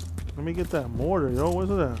 Let me get that mortar, yo. Where's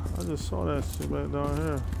it at? I just saw that shit right down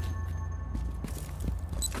here.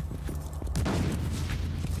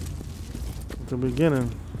 At the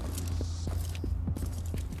beginning.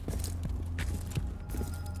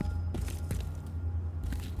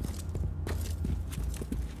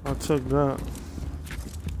 I took that.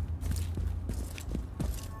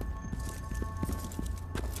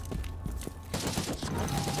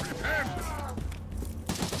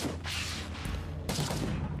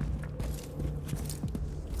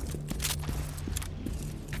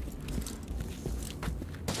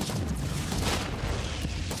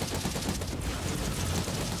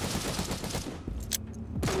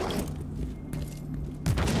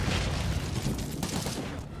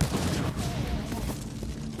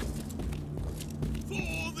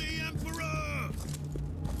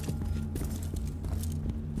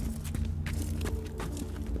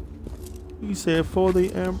 He said for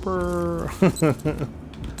the Emperor.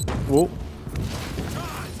 Whoa.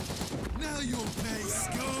 Now you'll pay,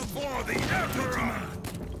 scum. For the Emperor!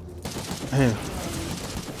 Damn.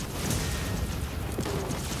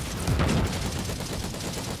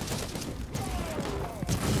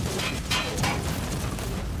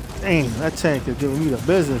 Dang, that tank is giving me the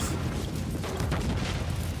business.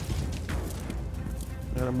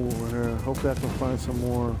 Gotta move over here. Hopefully I can find some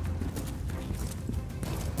more.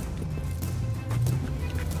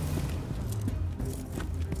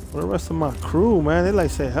 Where the rest of my crew, man? They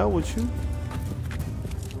like say hell with you.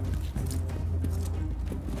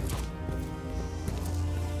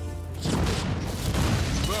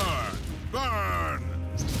 Burn! Burn!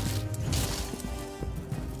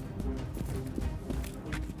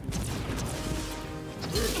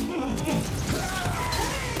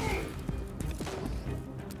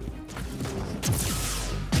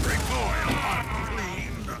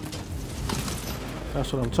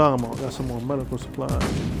 That's what I'm talking about. Got some more medical supplies.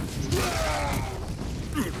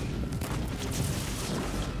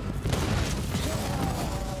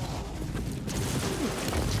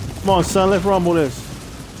 Come on, son, let's rumble this.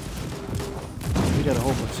 We got a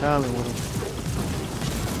whole battalion with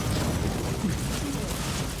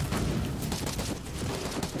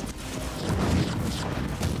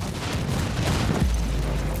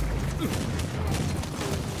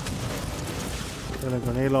him. And a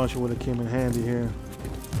grenade launcher would have came in handy here.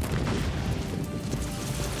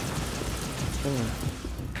 Damn.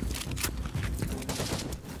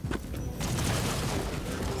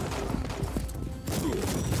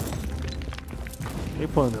 They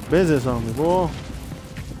putting the business on me, boy.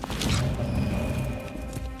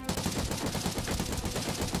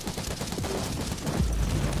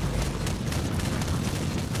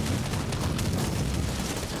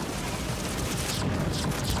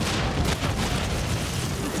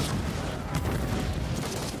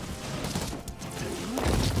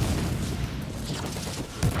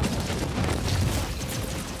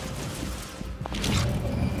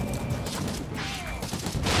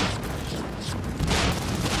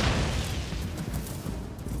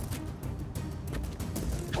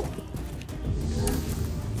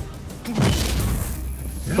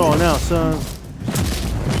 Go on now, son.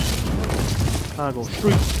 I go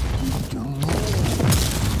street.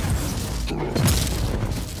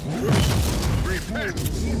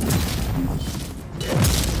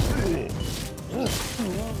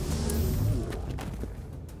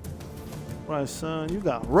 Right, son, you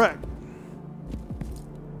got wrecked.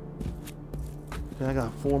 Okay, I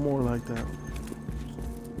got 4 more like that.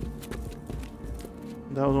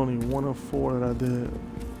 That was only 1 of 4 that I did.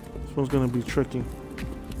 This one's gonna be tricky.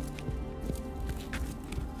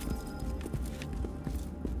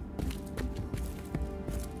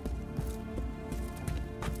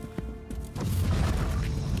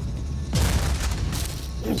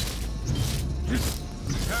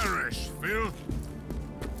 Perish, filth!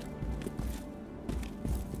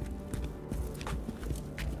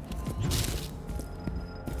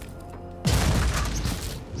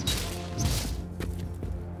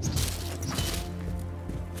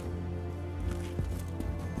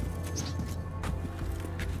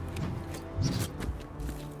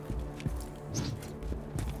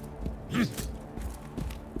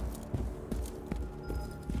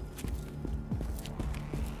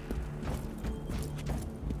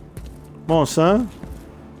 Come on, son.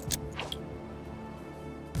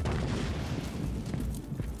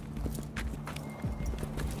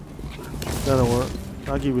 That'll work.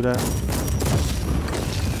 I'll give you that.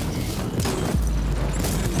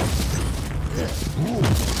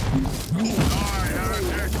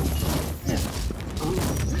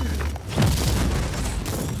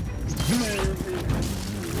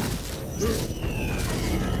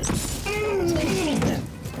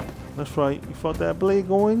 That's right. You felt that blade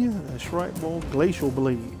go in you? That's right, boy. Glacial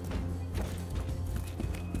blade.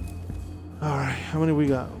 Alright, how many we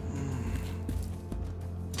got?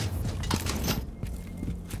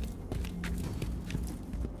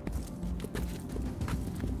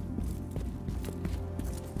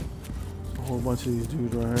 A whole bunch of these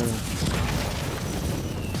dudes right here.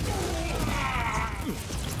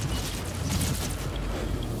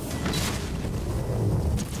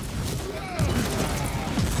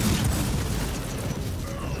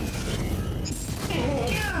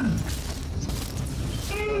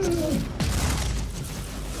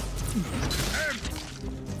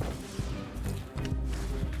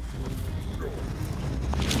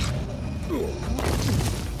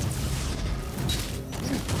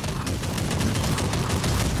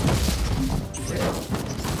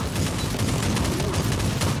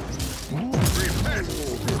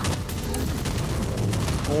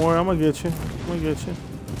 Don't worry, I'm gonna get you. I'm gonna get you.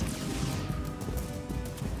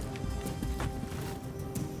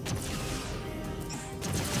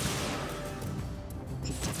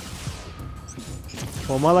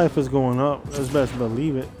 Well, my life is going up. That's best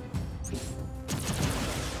believe it.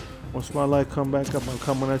 Once my life come back up, I'm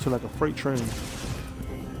coming at you like a freight train.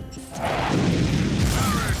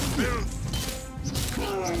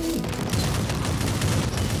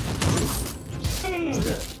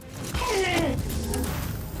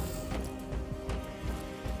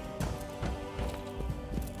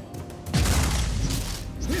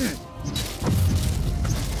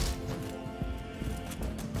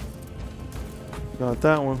 Got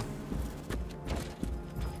that one.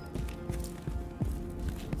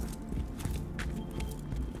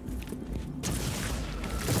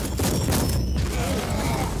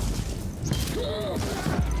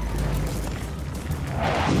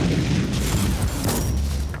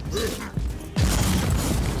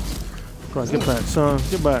 Come on, get back, son.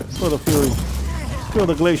 Get back. Feel the fury. Feel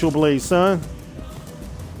the glacial blade, son.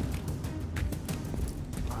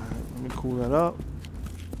 Alright, let me cool that up.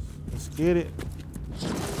 Let's get it.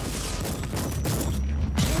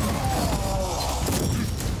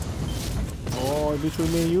 Oh,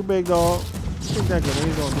 between me and you, big dog. You think that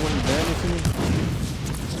grenade gonna do any damage to me?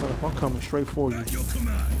 I'm coming straight for you.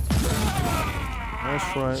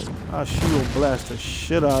 That's right. I'll shield blast the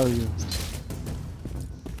shit out of you.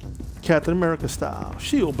 Captain America style.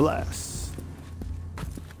 Shield blast.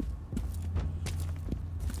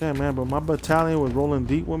 Yeah, man, but my battalion was rolling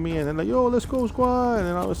deep with me and they're like, yo, let's go, squad. And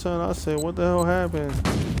then all of a sudden I said, what the hell happened?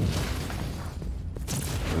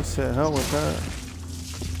 They said, hell with that.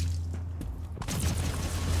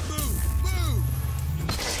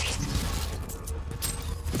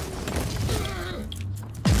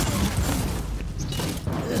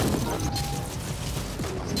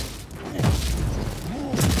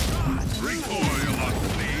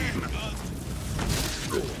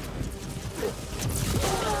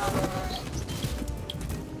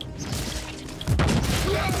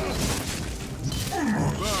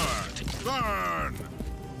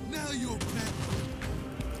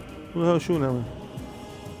 Who the hell shooting at me?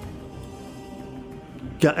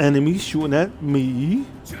 Got enemies shooting at me.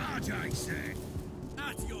 Charge, I say.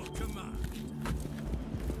 At your command.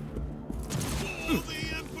 For the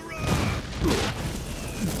Emperor!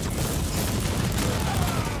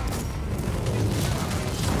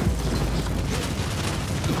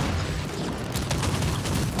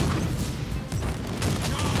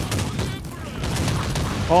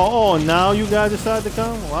 Oh, now you guys decide to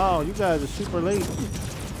come? Wow, you guys are super late.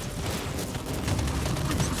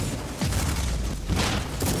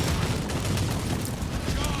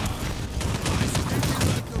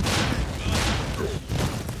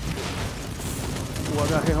 Oh, I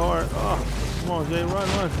got hit hard. Oh, come on, Jay,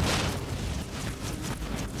 run.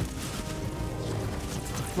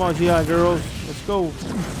 Come on, GI girls, let's go.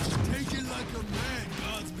 Take it like a man,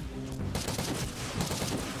 Guardsman.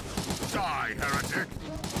 Die, heretic!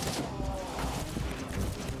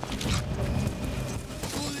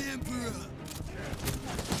 For the Emperor.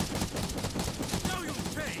 Know your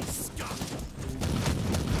face, scum.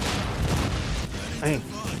 Hey.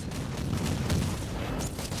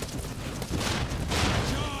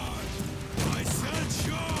 Charge! I said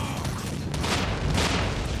charge!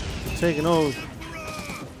 Taking those.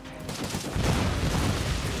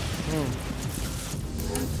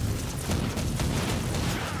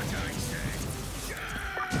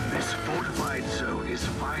 This fortified zone is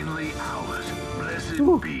finally ours.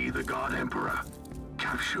 Blessed be the God Emperor.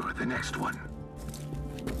 Capture the next one.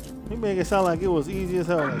 You make it sound like it was easy as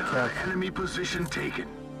hell. Like Another capture. enemy position taken.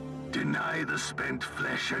 Deny the spent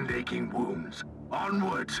flesh and aching wounds.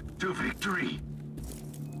 Onwards to victory.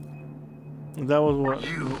 That was what.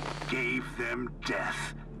 You gave them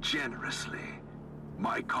death generously.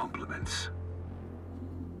 My compliments.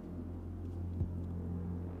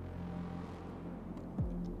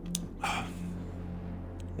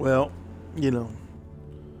 Well, you know.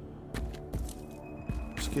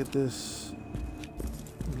 Let's get this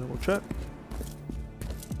double check.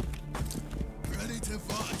 Ready to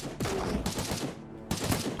fight.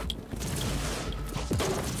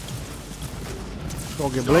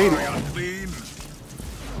 Don't get bladed. Die, unclean!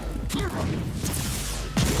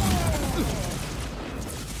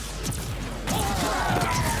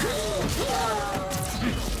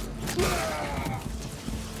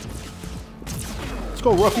 Let's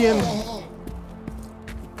go, ruffian.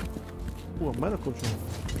 Ooh, a medical drone.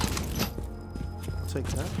 I'll take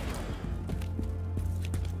that.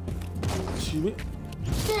 Shoot it.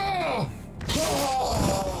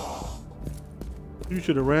 You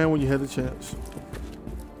should have ran when you had the chance.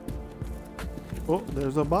 Oh,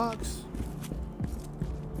 there's a box.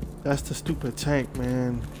 That's the stupid tank,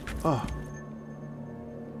 man. Oh.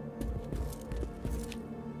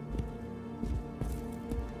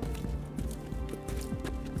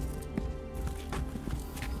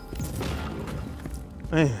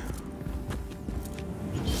 Man.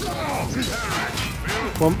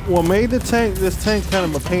 What made this tank kind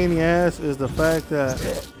of a pain in the ass is the fact that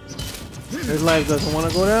his life doesn't want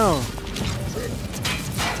to go down.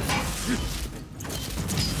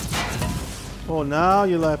 Oh, now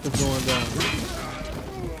your life is going down.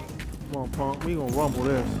 Come on, punk. We gonna rumble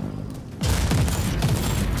this.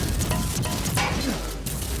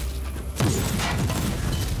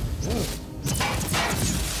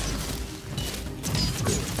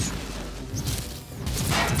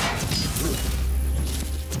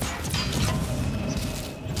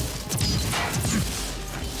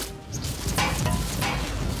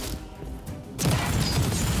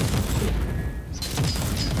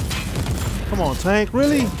 Come on, tank,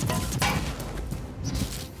 really?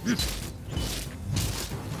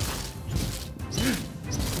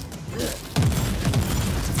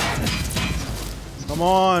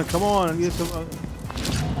 Come on, get some.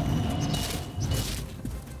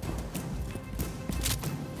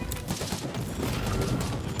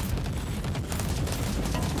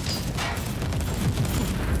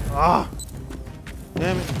 Ah,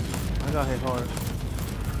 damn it! I got hit hard.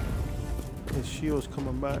 His shield's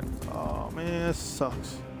coming back. Oh man, that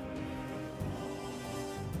sucks.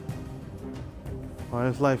 Oh,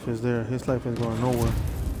 his life is there. His life is going nowhere.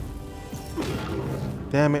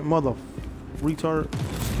 Damn it, mother retard.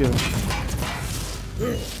 Just kill him.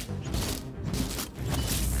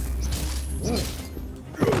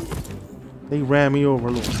 They ran me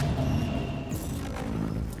over, look.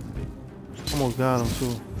 Almost got him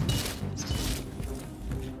too.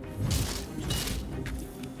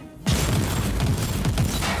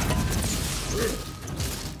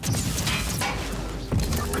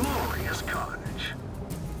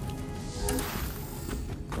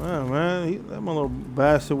 Yeah, man, that little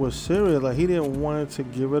bastard was serious. Like, he didn't want it to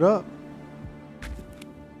give it up.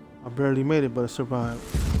 I barely made it, but I survived.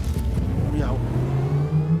 We out.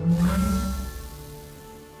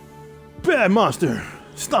 Bad monster.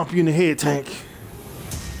 Stomp you in the head, tank.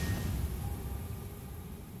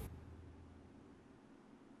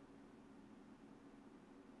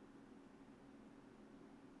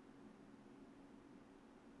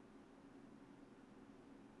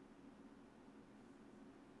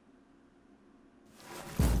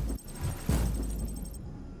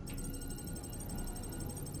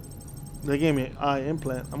 They gave me an eye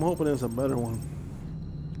implant. I'm hoping it's a better one.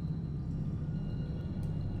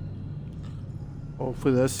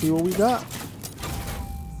 Hopefully, let's see what we got.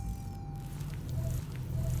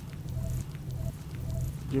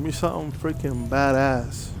 Give me something freaking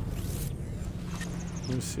badass.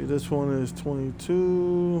 Let me see. This one is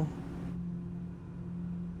 22.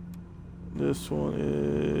 This one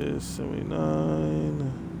is 79.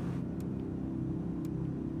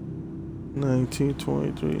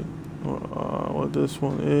 1923. What this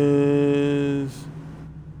one is.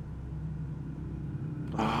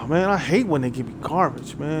 Oh man, I hate when they give me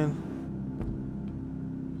garbage, man.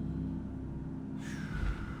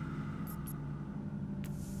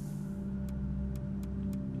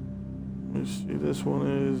 Let me see, this one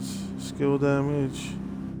is skill damage.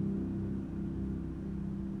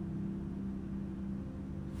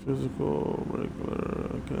 Physical, regular,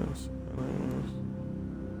 against enemies.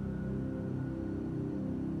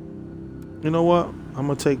 You know what? I'm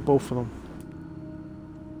gonna take both of them.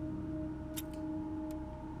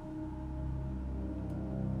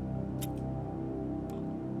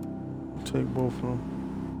 Take both of them.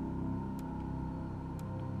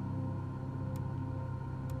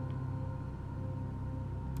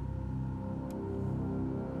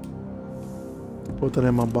 Put that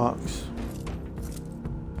in my box.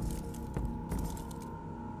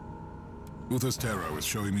 Uther's tarot is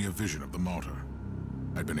showing me a vision of the martyr.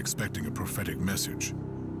 I'd been expecting a prophetic message,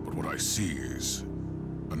 but what I see is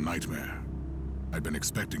a nightmare. I'd been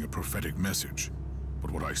expecting a prophetic message,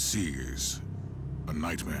 but what I see is a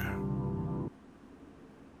nightmare.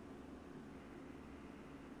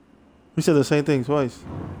 We said the same thing twice.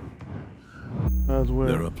 That's weird.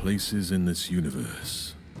 There are places in this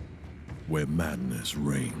universe where madness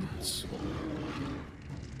reigns.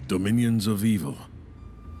 Dominions of evil,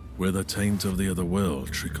 where the taint of the other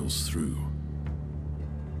world trickles through.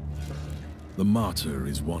 The Martyr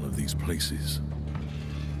is one of these places,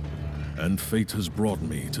 and fate has brought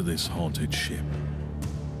me to this haunted ship.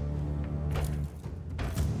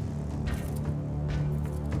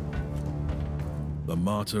 The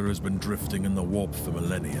Martyr has been drifting in the warp for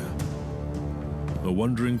millennia. The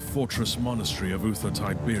wandering fortress monastery of Uther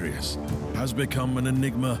Tiberius has become an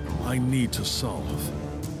enigma I need to solve.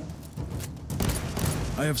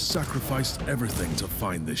 I have sacrificed everything to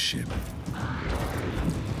find this ship.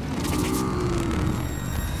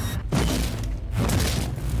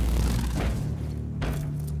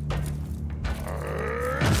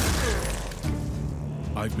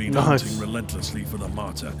 I've been hunting relentlessly for the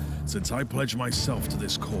Martyr since I pledged myself to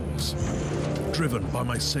this cause. Driven by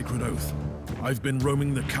my sacred oath, I've been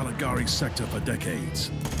roaming the Caligari sector for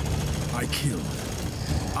decades. I killed.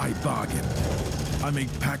 I bargained. I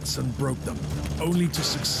made pacts and broke them, only to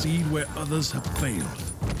succeed where others have failed.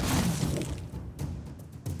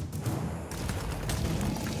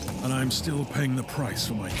 And I'm still paying the price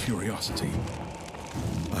for my curiosity.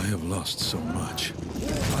 I have lost so much.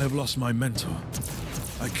 I have lost my mentor.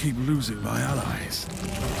 I keep losing my allies.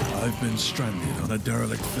 I've been stranded on a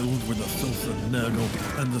derelict filled with the filth of Nurgle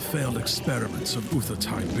and the failed experiments of Uther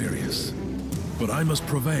Tiberius. But I must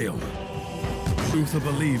prevail. Uther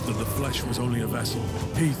believed that the flesh was only a vessel.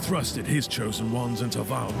 He thrusted his chosen ones into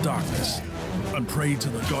vile darkness and prayed to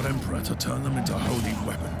the God Emperor to turn them into holy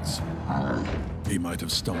weapons. He might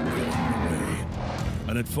have stumbled along the way,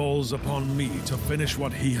 and it falls upon me to finish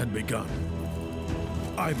what he had begun.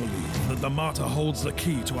 I believe that the Martyr holds the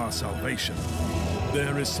key to our salvation.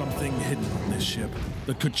 There is something hidden on this ship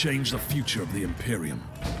that could change the future of the Imperium.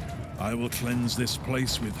 I will cleanse this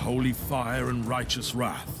place with holy fire and righteous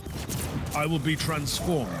wrath. I will be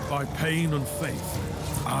transformed by pain and faith.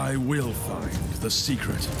 I will find the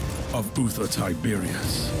secret of Uther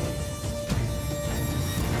Tiberius.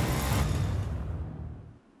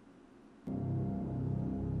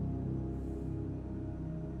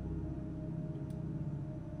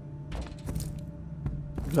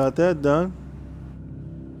 Got that done.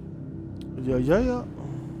 Yeah.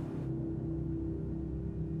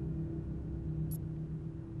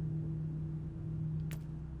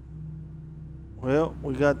 Well,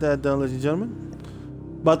 we got that done, ladies and gentlemen.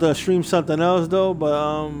 About to stream something else though,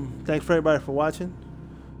 but thanks for everybody for watching.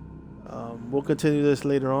 We'll continue this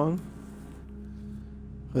later on.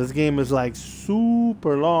 This game is like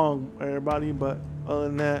super long, everybody, but other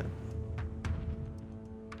than that,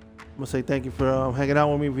 I'm gonna say thank you for hanging out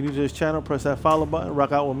with me. If you're new to this channel, press that follow button,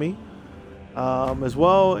 rock out with me. As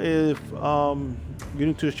well, if you're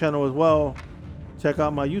new to this channel as well, check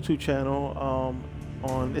out my YouTube channel.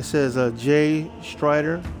 It says J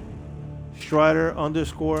Strider _Force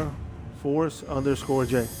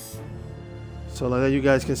 _J. So like that, you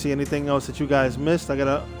guys can see anything else that you guys missed. I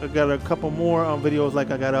got a couple more videos like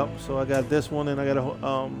I got up. So I got this one, and I got a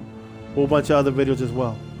whole bunch of other videos as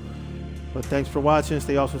well. But thanks for watching.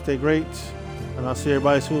 Stay awesome, stay great, and I'll see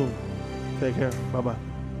everybody soon. Take care. Bye bye.